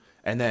Booker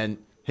and then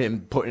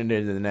him putting it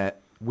into the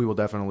net. We will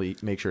definitely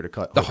make sure to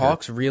cut The Hooker.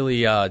 Hawks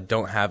really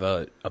don't have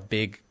a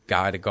big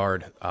guy to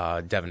guard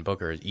Devin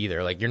Booker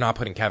either. Like, you're not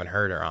putting Kevin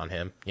Herter on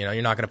him. You're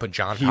not going to put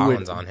John He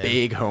Collins would on him.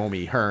 big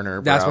homie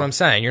Herner. That's bro. what I'm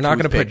saying. You're not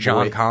going to put Toothpick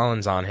John boy.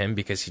 Collins on him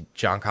because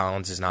John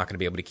Collins is not going to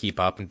be able to keep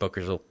up, and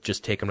Booker's will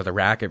just take him to the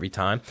rack every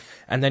time.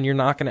 And then you're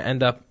not going to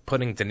end up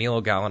putting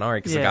Danilo Gallinari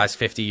because the Yeah. guy's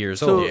 50 years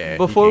So old. Yeah, he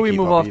before can't we keep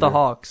move up off the either.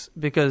 Hawks,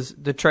 because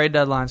the trade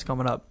deadline's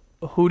coming up,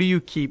 who do you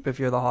keep if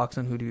you're the Hawks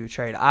and who do you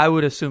trade? I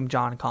would assume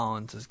John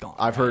Collins is gone.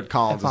 I've heard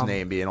Collins' If I'm-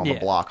 name being on the yeah.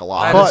 block a I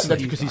lot, would but assume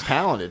that's he's because he's gone.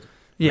 talented.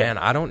 Yeah. Man,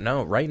 I don't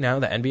know. Right now,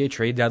 the NBA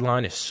trade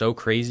deadline is so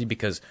crazy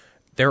because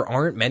there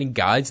aren't many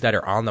guys that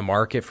are on the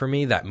market for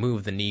me that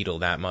move the needle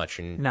that much.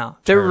 In No,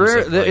 they're terms rare.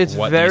 of, like, It's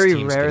what these very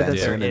teams rare can that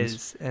do. there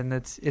is, and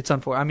it's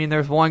unfortunate. I mean,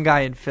 there's one guy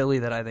in Philly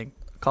that I think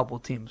a couple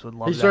teams would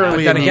love. He's that.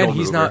 certainly But then a again, needle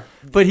he's mover.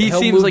 not. But he he'll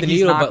seems move like the he's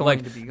needle, not but going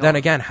like to be then gone.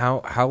 again,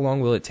 how long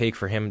will it take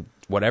for him,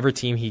 whatever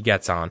team he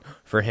gets on,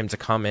 for him to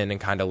come in and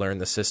kind of learn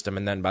the system,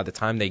 and then by the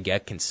time they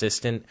get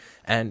consistent,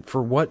 and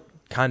for what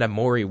kind of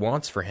more he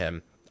wants for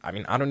him, I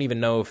mean, I don't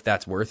even know if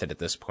that's worth it at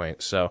this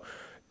point. So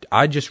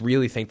I just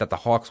really think that the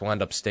Hawks will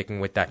end up sticking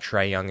with that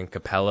Trae Young and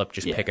Capella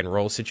just pick and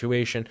roll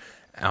situation.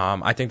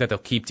 I think that they'll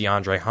keep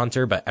DeAndre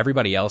Hunter, but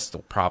everybody else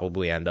will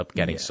probably end up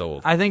getting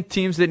sold. I think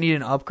teams that need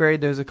an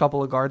upgrade, there's a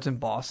couple of guards in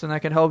Boston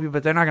that can help you,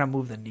 but they're not going to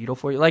move the needle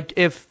for you. Like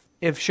if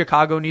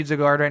Chicago needs a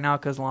guard right now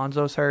because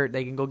Lonzo's hurt,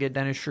 they can go get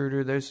Dennis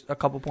Schroeder. There's a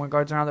couple point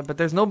guards around there, but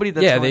there's nobody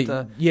that's going to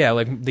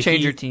like the change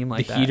Heat, your team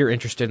like the that. Heat are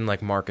interested in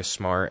like Marcus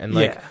Smart, and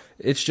like Yeah.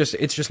 it's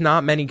just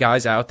not many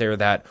guys out there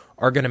that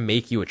are going to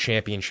make you a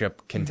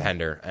championship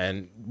contender.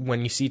 And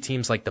when you see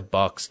teams like the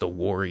Bucks, the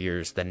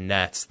Warriors, the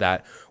Nets,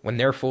 that when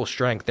they're full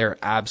strength, they're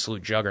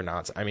absolute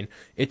juggernauts. I mean,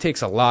 it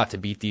takes a lot to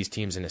beat these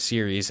teams in a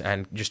series,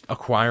 and just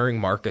acquiring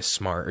Marcus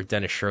Smart or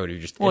Dennis Schroeder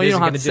just Well, it you isn't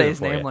don't have gonna to do say it his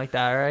for name you. like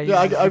that, right?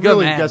 Yeah, He's I a good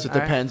really man, guess it all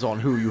right? depends on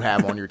who you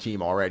have on your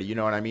team already. You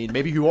know what I mean?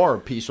 Maybe you are a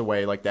piece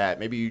away like that.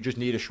 Maybe you just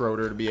need a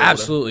Schroeder to be able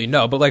Absolutely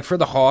no, but like for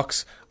the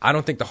Hawks, I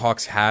don't think the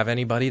Hawks have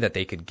anybody that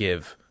they could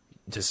give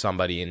to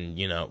somebody and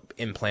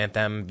implant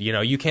them.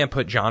 You can't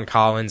put John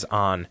Collins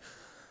on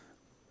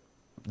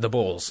the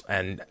Bulls,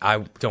 and I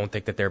don't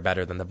think that they're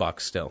better than the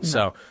Bucks still. No.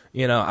 So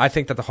I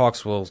think that the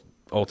Hawks will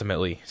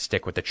ultimately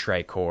stick with the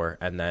Trae core,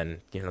 and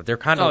then they're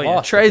kind of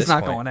lost. Trey's at this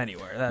not point. going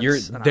anywhere.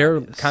 They're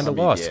obvious. kind of I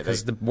mean, lost yeah,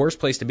 because the worst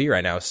place to be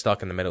right now is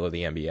stuck in the middle of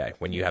the NBA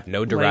when you have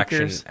no direction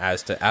Lakers.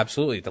 as to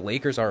absolutely the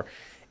Lakers are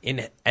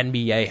in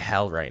NBA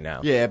hell right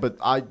now. Yeah, but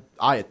I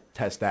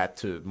attest that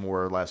to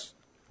more or less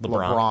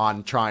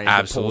LeBron trying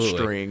to pull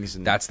strings.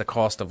 And that's the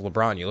cost of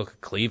LeBron. You look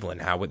at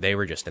Cleveland, how they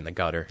were just in the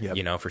gutter,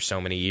 Yep. for so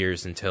many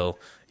years until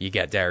you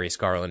get Darius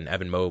Garland and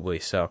Evan Mobley.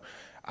 So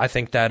I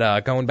think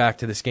that going back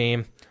to this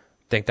game, I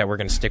think that we're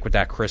going to stick with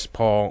that Chris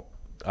Paul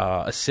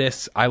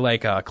assists. I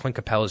like Clint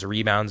Capella's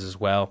rebounds as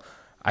well.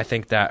 I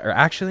think that, or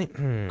actually,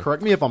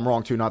 correct me if I'm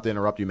wrong too, not to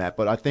interrupt you, Matt,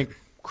 but I think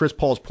Chris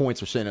Paul's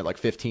points are sitting at like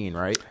 15,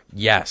 right?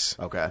 yes.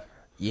 Okay.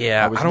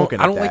 Yeah, I don't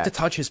like that. to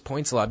touch his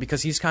points a lot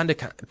because he's kind of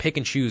pick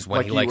and choose when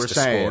Like he you likes were to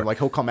saying, score. like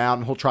he'll come out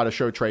and he'll try to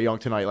show Trae Young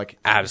tonight, like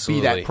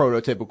Absolutely. be that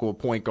prototypical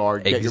point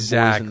guard, get your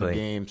boys in the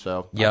game.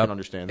 So I can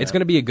understand that. It's going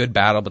to be a good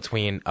battle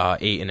between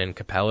Ayton and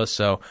Capella.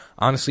 So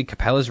honestly,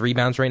 Capella's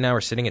rebounds right now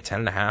are sitting at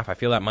 10.5. I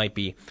feel that might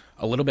be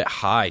a little bit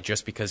high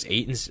just because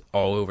Ayton's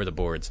all over the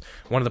boards.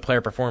 One of the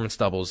player performance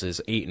doubles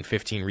is 8 and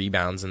 15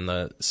 rebounds in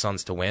the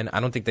Suns to win. I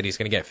don't think that he's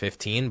going to get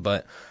 15,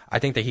 but I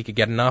think that he could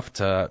get enough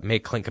to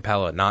make Clint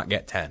Capella not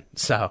get 10.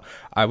 So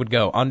I would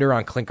go under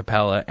on Clint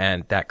Capella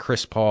and that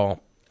Chris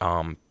Paul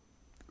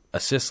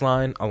assist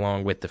line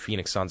along with the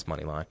Phoenix Suns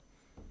money line.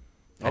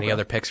 Any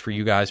other picks for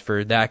you guys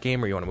for that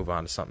game, or you want to move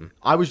on to something?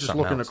 I was just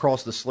looking else?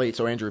 across the slate.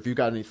 So Andrew, if you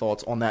got any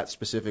thoughts on that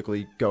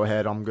specifically, go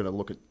ahead. I'm going to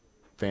look at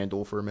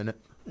FanDuel for a minute.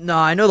 No,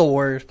 I know the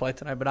Warriors play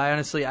tonight, but I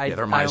honestly,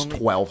 They're minus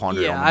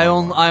 1,200. Yeah,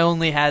 on the I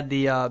only had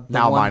the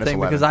Now one minus thing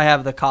 11. because I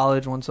have the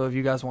college one. So if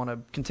you guys want to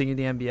continue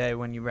the NBA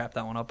when you wrap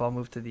that one up, I'll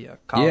move to the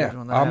college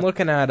one. I'm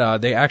looking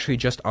at. They actually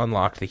just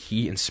unlocked the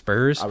Heat and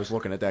Spurs. I was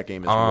looking at that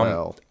game as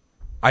well.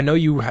 I know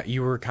you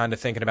were kind of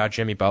thinking about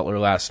Jimmy Butler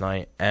last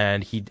night,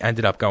 and he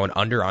ended up going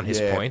under on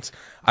his points.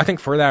 I think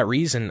for that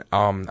reason,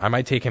 I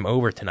might take him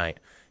over tonight.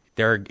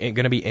 They're going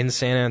to be in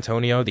San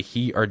Antonio. The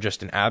Heat are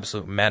just an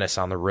absolute menace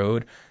on the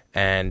road.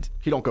 And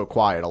he don't go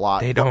quiet a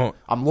lot. They don't.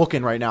 I'm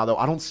looking right now, though.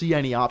 I don't see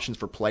any options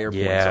for player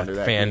points under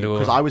that FanDuel.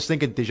 Because I was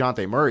thinking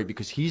DeJounte Murray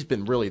because he's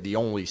been really the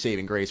only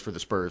saving grace for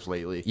the Spurs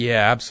lately.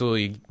 Yeah,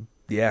 absolutely.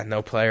 Yeah,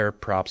 no player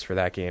props for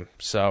that game.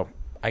 So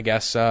I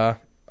guess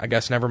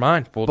never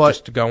mind. We'll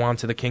just go on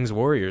to the Kings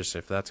Warriors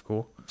if that's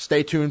cool.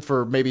 Stay tuned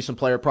for maybe some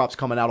player props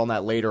coming out on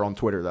that later on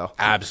Twitter, though.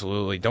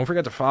 Absolutely. Don't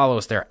forget to follow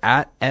us there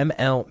at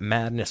ML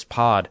Madness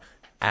Pod,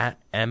 at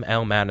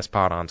ML Madness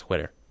Pod on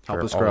Twitter. Help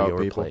for us all grow,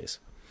 your people. plays.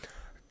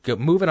 Good.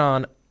 Moving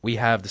on, we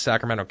have the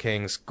Sacramento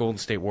Kings, Golden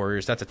State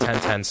Warriors. That's a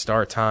 10-10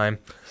 start time.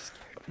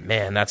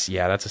 Man, that's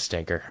a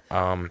stinker.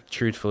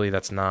 Truthfully,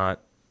 that's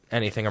not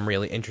anything I'm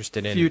really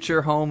interested in.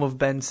 Future home of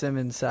Ben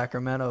Simmons,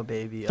 Sacramento,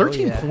 baby.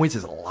 13 points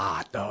is a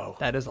lot, though.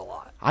 That is a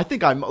lot. I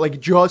think I'm like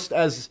just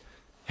as,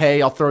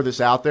 hey, I'll throw this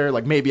out there.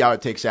 Like maybe I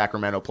would take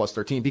Sacramento plus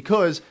 13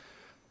 because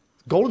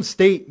Golden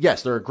State,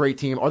 yes, they're a great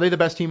team. Are they the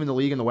best team in the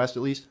league in the West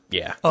at least?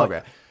 Yeah.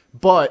 Okay.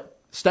 But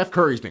Steph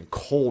Curry's been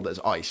cold as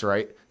ice,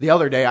 right? The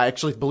other day, I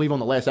actually believe on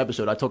the last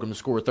episode, I took him to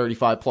score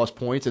 35-plus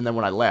points, and then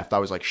when I left, I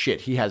was like, shit,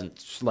 he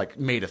hasn't like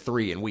made a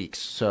three in weeks.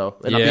 So,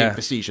 and I'm being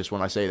facetious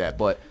when I say that,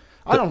 but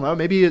I don't know.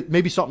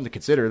 Maybe something to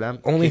consider them.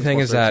 Only Kings thing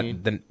plus is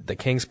 13. that the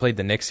Kings played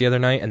the Knicks the other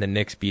night, and the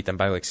Knicks beat them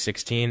by like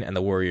 16, and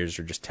the Warriors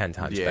are just 10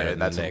 times better than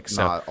that's the Knicks.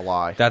 not a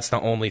lie. That's the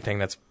only thing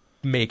that's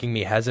making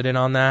me hesitant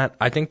on that.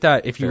 I think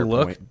that if you Fair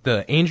look, point.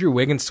 the Andrew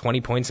Wiggins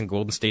 20 points in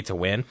Golden State to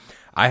win,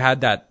 I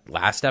had that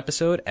last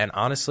episode, and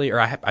honestly, or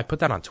I put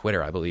that on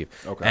Twitter, I believe.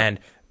 Okay. And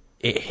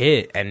it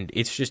hit, and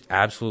it's just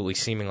absolutely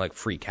seeming like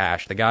free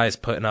cash. The guy is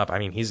putting up, I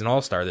mean, he's an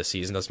all-star this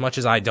season. As much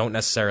as I don't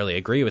necessarily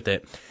agree with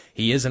it,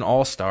 he is an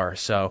all-star.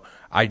 So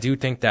I do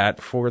think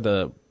that for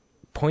the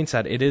points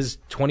that it's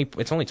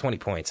only 20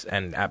 points,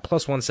 and at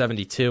plus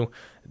 172,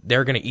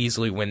 they're going to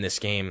easily win this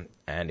game.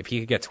 And if he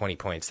could get 20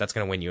 points, that's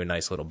going to win you a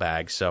nice little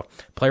bag. So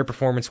player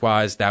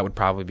performance-wise, that would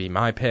probably be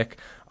my pick.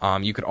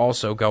 You could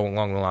also go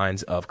along the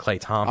lines of Klay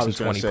Thompson,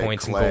 20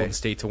 points in Golden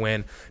State to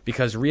win,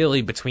 because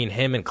really between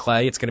him and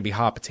Klay, it's going to be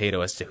hot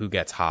potato as to who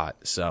gets hot.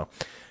 So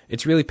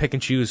it's really pick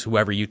and choose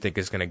whoever you think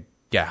is going to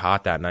get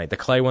hot that night. The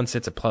Klay one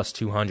sits at plus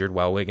 200,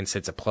 while Wiggins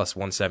sits at plus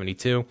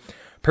 172.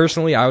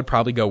 Personally, I would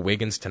probably go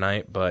Wiggins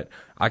tonight, but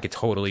I could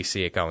totally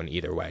see it going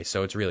either way.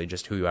 So it's really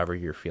just whoever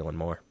you're feeling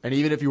more. And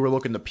even if you were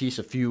looking to piece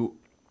a few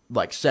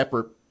like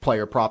separate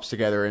player props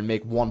together and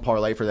make one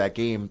parlay for that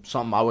game,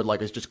 something I would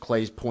like is just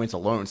Klay's points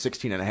alone,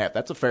 16.5.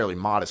 That's a fairly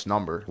modest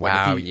number.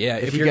 Wow, like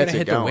if you're gonna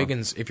hit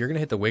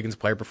the Wiggins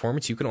player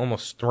performance, you can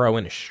almost throw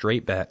in a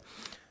straight bet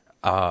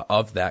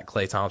of that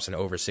Klay Thompson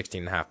over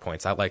 16.5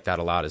 points. I like that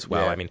a lot as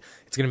well. Yeah. I mean,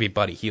 it's gonna be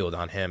Buddy Hield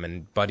on him,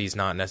 and Buddy's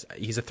not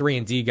he's a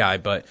 3-and-D guy,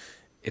 but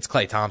it's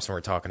Klay Thompson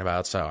we're talking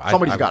about, so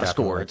somebody's got to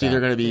score. It's either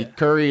going to be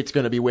Curry, it's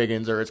going to be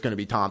Wiggins, or it's going to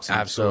be Thompson.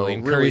 Absolutely. So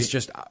and really, Curry's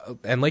just,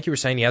 and like you were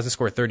saying, he hasn't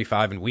scored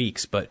 35 in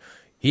weeks, but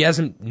he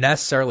hasn't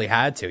necessarily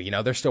had to. You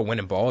know, they're still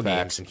winning ball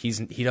games, and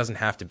he doesn't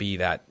have to be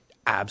that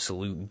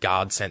absolute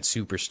God-sent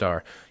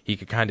superstar. He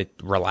could kind of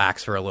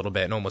relax for a little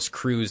bit and almost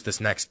cruise this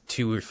next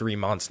 2 or 3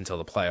 months until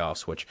the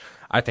playoffs, which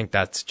I think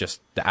that's just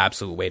the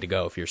absolute way to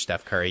go if you're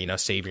Steph Curry. You know,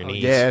 save your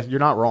knees. Yeah,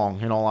 you're not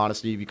wrong, in all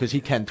honesty, because he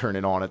can turn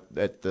it on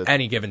at the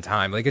any given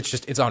time. Like,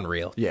 it's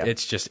unreal. Yeah.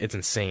 It's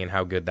insane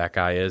how good that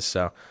guy is.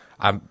 So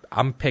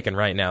I'm picking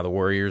right now the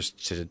Warriors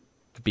to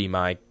be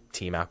my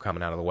team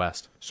coming out of the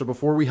West. So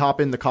before we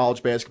hop into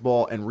college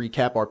basketball and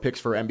recap our picks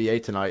for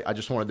NBA tonight, I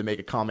just wanted to make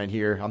a comment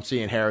here. I'm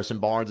seeing Harrison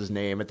Barnes'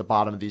 name at the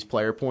bottom of these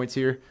player points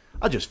here.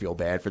 I just feel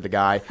bad for the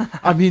guy.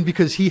 I mean,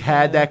 because he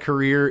had that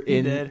career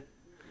in... He did.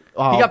 He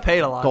got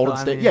paid a lot. Golden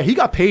State. Yeah, he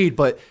got paid,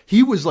 but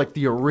he was like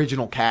the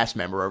original cast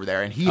member over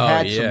there, and he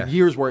had some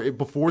years where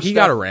before he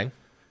got a ring.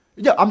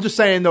 Yeah, I'm just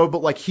saying though,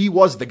 but like he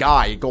was the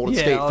guy at Golden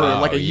State for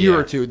like a year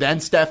or two. Then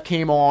Steph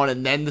came on,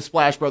 and then the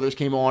Splash Brothers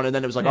came on, and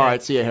then it was like, all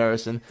right, see ya,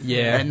 Harrison.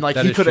 Yeah, and like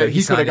he could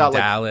have got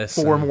Dallas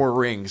like 4 more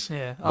rings.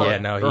 Yeah, he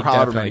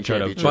definitely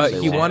could have. But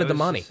he wanted the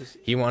money.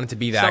 He wanted to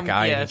be that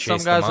guy. And he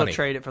chased the money. Some guys will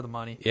trade it for the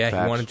money.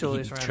 Yeah, he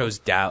chose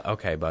Dallas.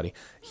 Okay, buddy.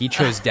 He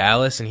chose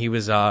Dallas, and he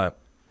was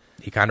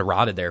he kind of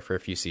rotted there for a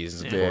few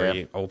seasons before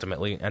he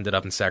ultimately ended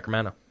up in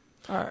Sacramento.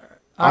 All right.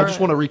 I just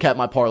want to recap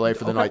my parlay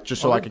for the night,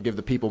 just so I could give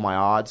the people my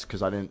odds,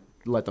 because I didn't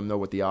let them know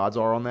what the odds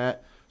are on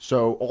that.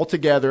 So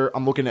altogether,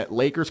 I'm looking at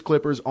Lakers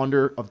Clippers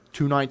under of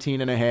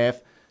 219.5.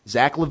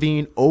 Zach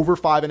LaVine over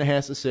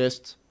 5.5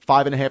 assists.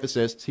 5.5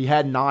 assists. He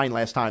had 9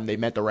 last time they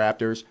met the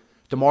Raptors.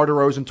 DeMar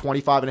DeRozan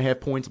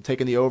 25.5 points. I'm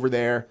taking the over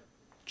there.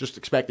 Just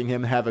expecting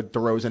him to have a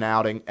DeRozan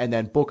outing. And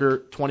then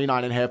Booker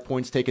 29.5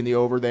 points, taking the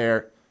over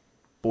there.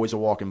 Boys a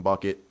walking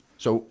bucket.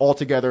 So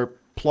altogether,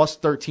 plus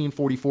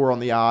 1344 on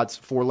the odds,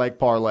 4-leg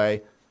parlay.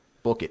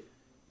 Book it.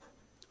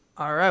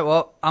 All right,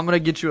 well, I'm going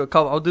to get you a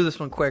couple. I'll do this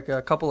one quick.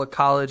 A couple of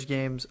college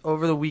games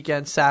over the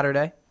weekend,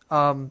 Saturday.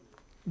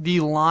 The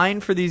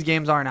line for these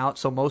games aren't out,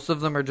 so most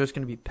of them are just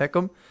going to be pick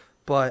 'em.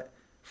 But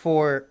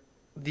for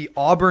the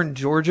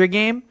Auburn-Georgia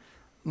game,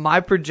 my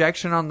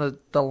projection on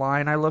the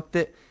line I looked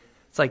at,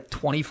 it's like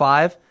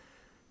 25.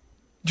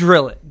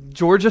 Drill it.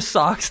 Georgia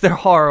sucks. They're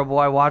horrible.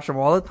 I watch them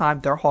all the time.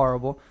 They're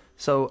horrible.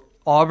 So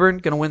Auburn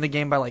going to win the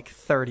game by like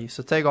 30.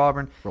 So take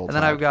Auburn. And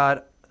then I've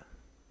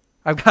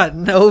got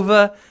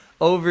Nova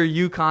over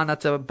UConn.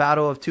 That's a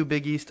battle of 2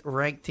 Big East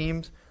ranked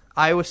teams.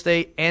 Iowa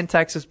State and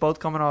Texas both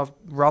coming off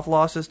rough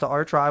losses to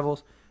arch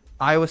rivals.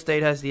 Iowa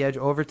State has the edge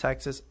over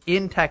Texas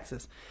in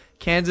Texas.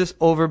 Kansas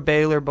over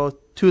Baylor,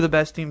 both 2 of the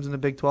best teams in the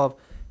Big 12.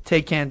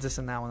 Take Kansas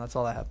in that one. That's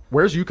all I have.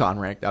 Where's UConn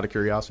ranked, out of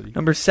curiosity?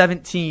 Number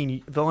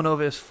 17.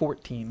 Villanova is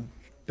 14.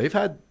 They've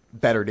had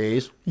better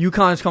days.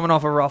 UConn is coming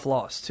off a rough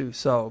loss, too,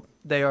 so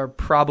they are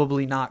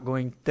probably not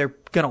going – they're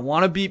going to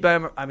want to beat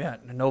 – I mean,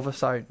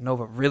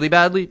 Nova really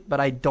badly, but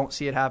I don't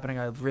see it happening.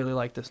 I really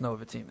like this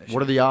Nova team this year.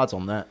 What are the odds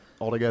on that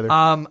altogether?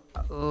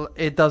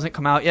 It doesn't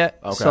come out yet,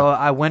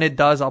 so when it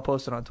does, I'll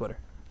post it on Twitter.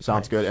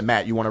 Sounds good. And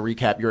Matt, you want to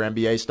recap your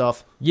NBA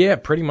stuff? Yeah,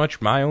 pretty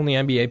much my only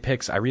NBA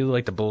picks. I really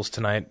like the Bulls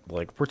tonight.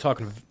 Like, we're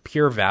talking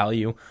pure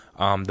value.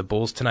 The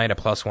Bulls tonight at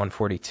plus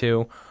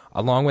 142.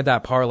 Along with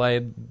that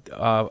parlay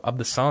of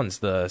the Suns,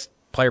 the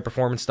player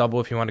performance double,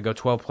 if you want to go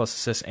 12 plus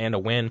assists and a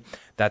win,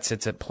 that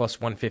sits at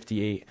plus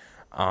 158.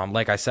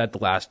 Like I said, the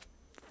last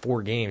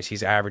 4 games,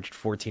 he's averaged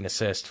 14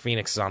 assists.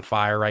 Phoenix is on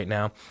fire right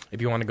now. If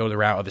you want to go the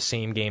route of the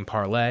same game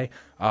parlay,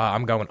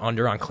 I'm going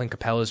under on Clint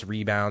Capella's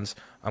rebounds.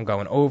 I'm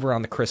going over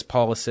on the Chris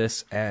Paul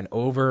assists and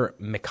over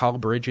Mikal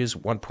Bridges'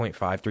 1.5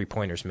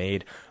 3-pointers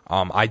made.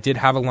 I did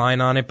have a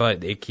line on it,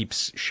 but it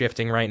keeps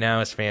shifting right now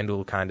as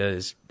FanDuel kind of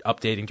is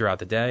updating throughout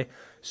the day.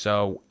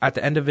 So at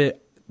the end of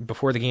it,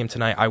 before the game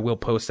tonight, I will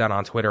post that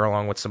on Twitter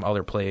along with some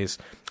other plays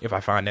if I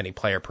find any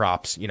player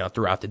props,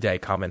 throughout the day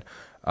coming.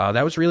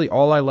 That was really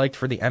all I liked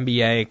for the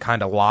NBA,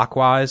 kind of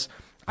lock-wise.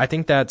 I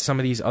think that some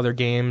of these other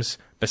games,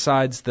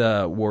 besides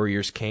the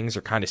Warriors-Kings,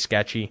 are kind of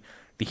sketchy.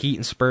 The Heat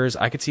and Spurs,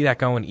 I could see that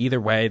going either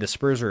way. The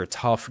Spurs are a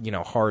tough,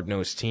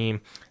 hard-nosed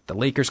team. The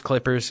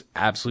Lakers-Clippers,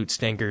 absolute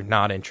stinker,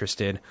 not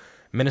interested.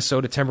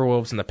 Minnesota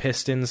Timberwolves and the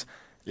Pistons,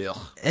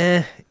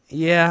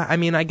 yeah, I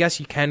mean, I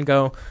guess you can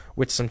go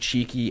with some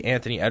cheeky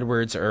Anthony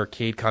Edwards or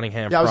Cade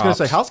Cunningham. Yeah, I was going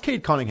to say, how's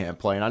Cade Cunningham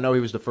playing? I know he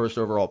was the first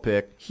overall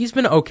pick. He's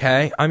been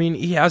okay. I mean,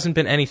 he hasn't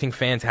been anything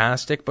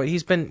fantastic, but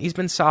he's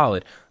been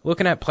solid.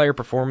 Looking at player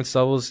performance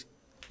levels,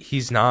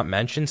 he's not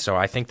mentioned, so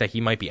I think that he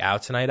might be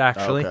out tonight,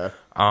 actually. Okay.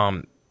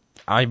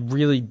 I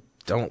really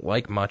don't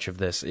like much of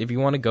this. If you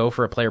want to go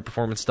for a player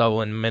performance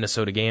double in a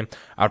Minnesota game,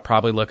 I'd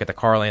probably look at the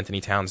Karl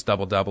Anthony Towns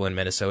double-double in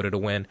Minnesota to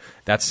win.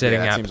 That's sitting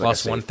at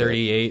plus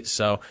 138.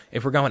 So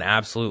if we're going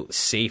absolute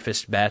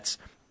safest bets,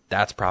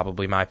 that's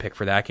probably my pick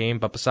for that game.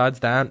 But besides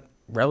that,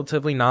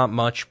 relatively not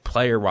much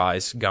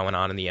player-wise going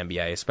on in the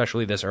NBA,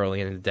 especially this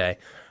early in the day.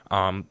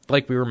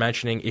 Like we were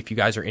mentioning, if you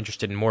guys are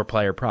interested in more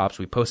player props,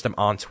 we post them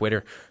on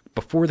Twitter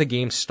before the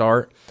games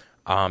start.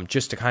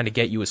 Just to kind of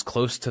get you as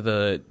close to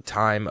the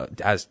time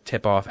as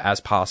tip-off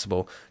as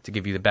possible to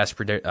give you the best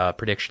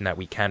prediction that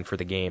we can for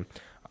the game.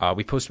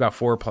 We post about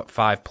 4 or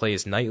 5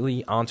 plays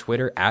nightly on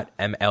Twitter at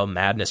ML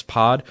Madness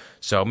Pod.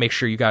 So make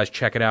sure you guys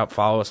check it out.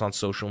 Follow us on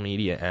social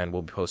media, and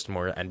we'll be posting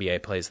more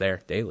NBA plays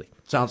there daily.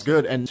 Sounds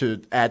good. And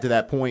to add to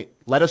that point,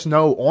 let us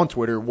know on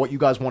Twitter what you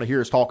guys want to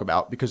hear us talk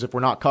about, because if we're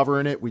not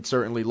covering it, we'd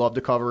certainly love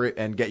to cover it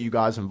and get you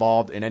guys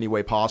involved in any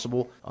way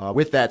possible.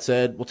 With that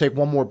said, we'll take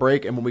one more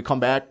break, and when we come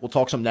back, we'll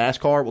talk some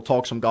NASCAR, we'll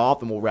talk some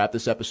golf, and we'll wrap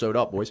this episode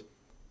up, boys.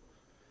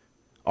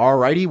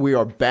 Alrighty, we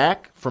are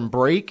back from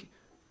break.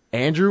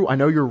 Andrew, I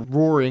know you're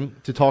roaring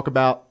to talk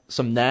about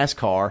some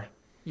NASCAR.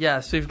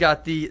 Yes, we've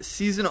got the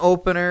season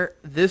opener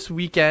this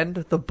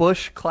weekend, the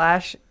Busch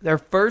Clash, their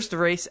first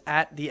race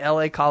at the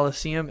LA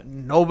Coliseum.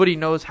 Nobody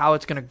knows how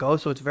it's going to go,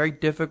 so it's very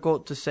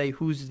difficult to say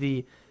who's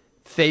the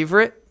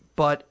favorite,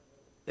 but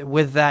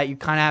with that, you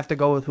kind of have to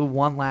go with who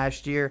won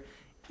last year.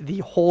 The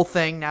whole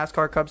thing,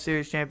 NASCAR Cup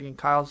Series champion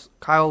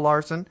Kyle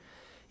Larson.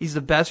 He's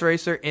the best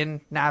racer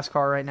in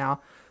NASCAR right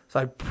now, so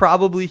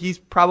he's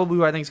probably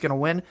who I think is going to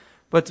win.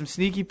 But some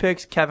sneaky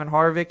picks, Kevin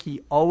Harvick.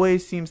 He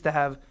always seems to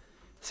have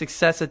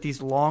success at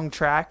these long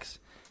tracks,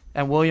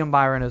 and William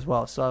Byron as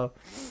well. So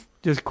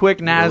just quick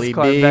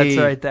NASCAR bets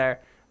right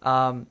there.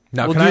 Now,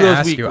 we'll can I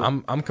ask you?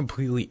 I'm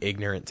completely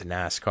ignorant to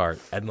NASCAR,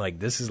 and like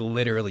this is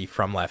literally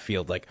from left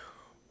field. Like,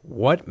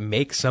 what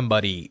makes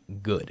somebody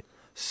good?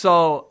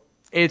 So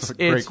it's a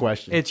great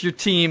question. It's your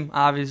team.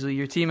 Obviously,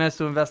 your team has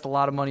to invest a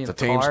lot of money in the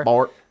car. It's a team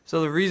sport. So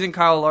the reason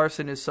Kyle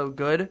Larson is so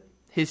good,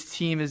 his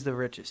team is the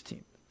richest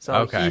team.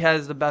 So he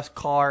has the best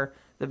car,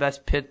 the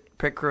best pit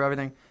crew,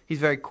 everything. He's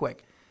very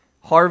quick.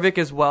 Harvick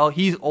as well.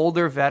 He's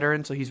older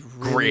veteran, so he's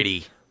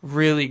really,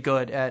 really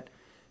good at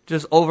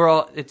just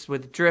overall. It's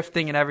with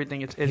drifting and everything.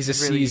 He's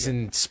a really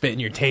seasoned good. spit in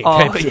your tape. Oh,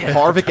 type yeah.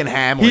 Harvick and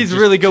Hamlin. He's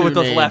really good with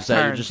those left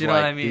turns. You know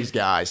what I mean? These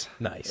guys.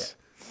 Nice.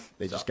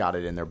 They just got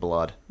it in their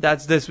blood.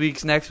 That's this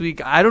week's. Next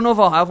week, I don't know if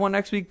I'll have one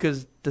next week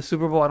because the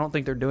Super Bowl, I don't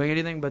think they're doing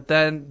anything. But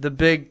then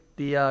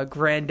the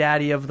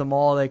granddaddy of them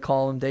all, they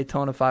call him,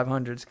 Daytona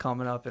 500 is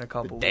coming up in a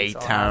couple weeks.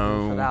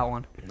 Daytona. For that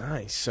one.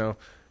 Nice. So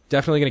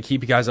definitely going to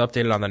keep you guys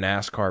updated on the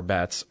NASCAR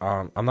bets.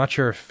 I'm not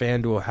sure if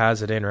FanDuel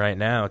has it in right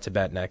now to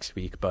bet next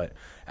week, but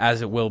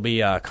as it will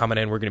be coming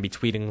in, we're going to be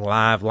tweeting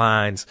live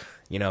lines,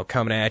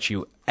 coming at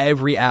you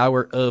every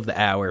hour of the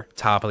hour,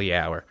 top of the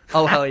hour.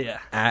 Oh, hell yeah.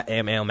 At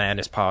ML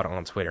Madness Pod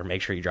on Twitter.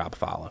 Make sure you drop a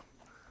follow.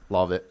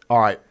 Love it. All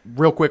right,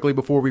 real quickly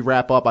before we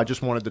wrap up, I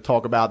just wanted to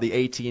talk about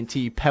the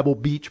AT&T Pebble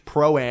Beach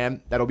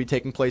Pro-Am that'll be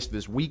taking place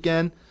this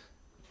weekend.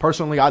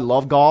 Personally, I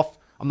love golf.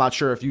 I'm not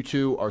sure if you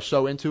two are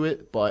so into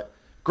it, but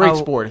great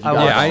sport. If you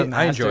guys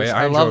I enjoy it.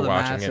 I enjoy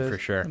watching it for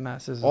sure. The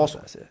Masters is awesome.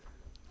 the best, yeah.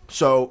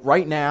 So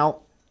right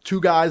now,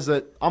 two guys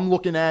that I'm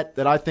looking at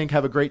that I think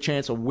have a great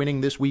chance of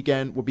winning this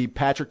weekend will be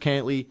Patrick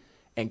Cantley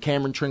and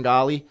Cameron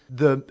Tringali.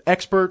 The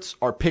experts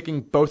are picking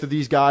both of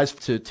these guys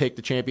to take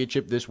the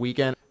championship this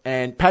weekend.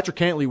 And Patrick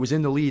Cantley was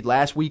in the lead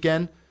last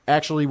weekend,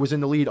 actually was in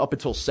the lead up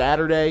until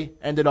Saturday,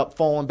 ended up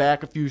falling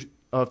back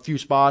a few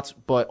spots,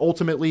 but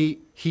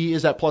ultimately he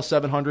is at plus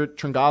 700.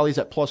 Tringali's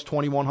at plus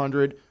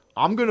 2100.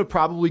 I'm going to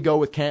probably go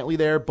with Cantley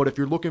there, but if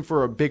you're looking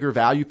for a bigger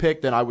value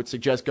pick, then I would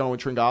suggest going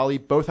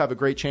Tringali. Both have a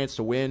great chance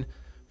to win,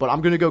 but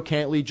I'm going to go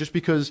Cantley just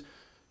because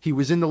he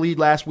was in the lead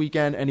last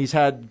weekend, and he's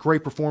had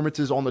great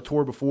performances on the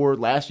tour before.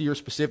 Last year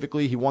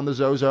specifically, he won the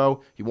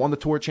Zozo, he won the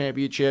Tour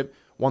Championship,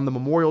 won the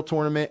Memorial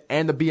Tournament,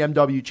 and the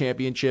BMW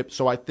Championship.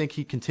 So I think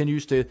he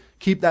continues to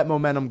keep that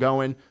momentum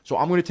going. So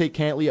I'm going to take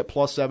Cantley at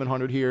plus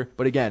 700 here.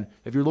 But again,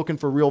 if you're looking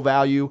for real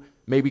value,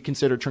 maybe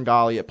consider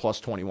Tringali at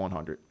plus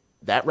 2100.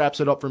 That wraps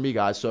it up for me,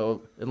 guys.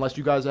 So unless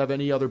you guys have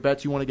any other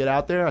bets you want to get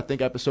out there, I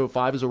think episode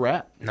 5 is a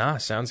wrap. Nah,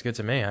 sounds good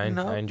to me. I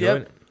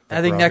enjoyed it.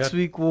 I think next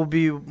week we'll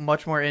be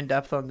much more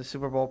in-depth on the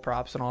Super Bowl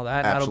props and all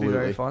that. Absolutely. That'll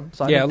be very fun.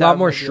 So a lot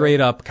more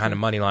straight-up kind of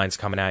money lines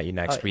coming at you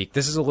next week.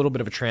 This is a little bit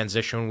of a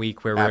transition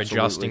week where we're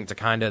adjusting to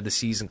kind of the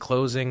season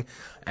closing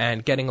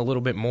and getting a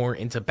little bit more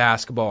into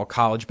basketball,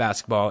 college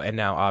basketball, and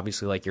now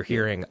obviously like you're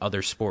hearing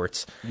other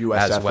sports USFL.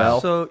 as well.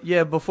 So,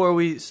 before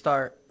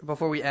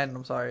we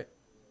end,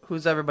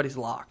 who's everybody's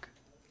lock?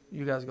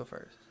 You guys go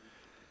first.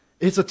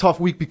 It's a tough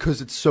week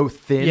because it's so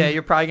thin. Yeah,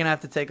 you're probably going to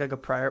have to take like a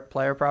player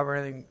prop or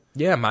anything.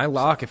 Yeah, my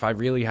lock, if I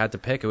really had to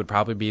pick, it would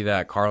probably be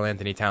that Karl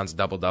Anthony Towns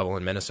double-double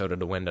in Minnesota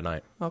to win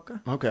tonight.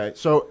 Okay.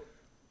 So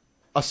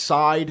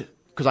aside,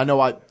 because I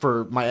know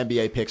for my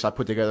NBA picks, I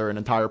put together an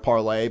entire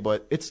parlay,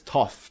 but it's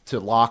tough to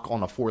lock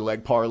on a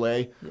 4-leg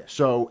parlay. Yeah.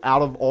 So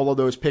out of all of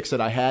those picks that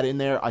I had in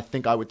there, I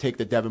think I would take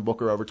the Devin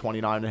Booker over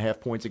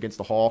 29.5 points against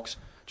the Hawks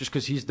just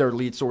because he's their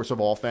lead source of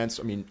offense.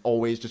 I mean,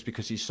 always just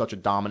because he's such a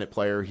dominant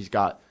player. He's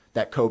got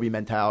that Kobe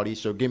mentality.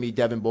 So give me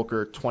Devin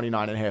Booker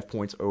 29.5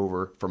 points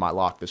over for my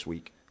lock this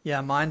week.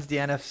 Yeah, mine's the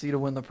NFC to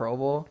win the Pro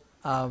Bowl.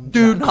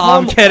 Dude, no,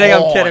 I'm kidding.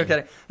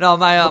 No,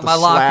 my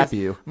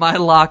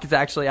lock is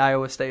actually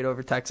Iowa State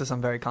over Texas. I'm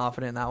very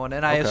confident in that one,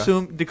 and I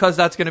assume because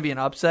that's going to be an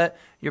upset,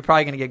 you're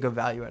probably going to get good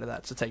value out of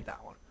that. So take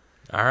that one.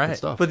 All right,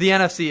 but the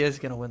NFC is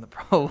going to win the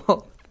Pro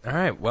Bowl. All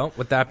right. Well,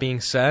 with that being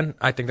said,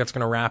 I think that's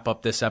going to wrap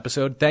up this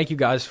episode. Thank you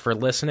guys for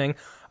listening.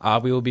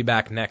 We will be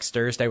back next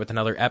Thursday with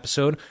another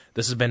episode.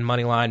 This has been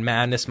Moneyline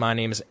Madness. My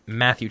name is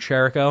Matthew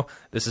Chirico.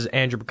 This is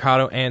Andrew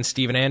Brucato and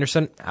Steven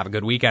Anderson. Have a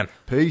good weekend.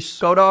 Peace.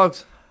 Go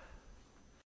Dogs.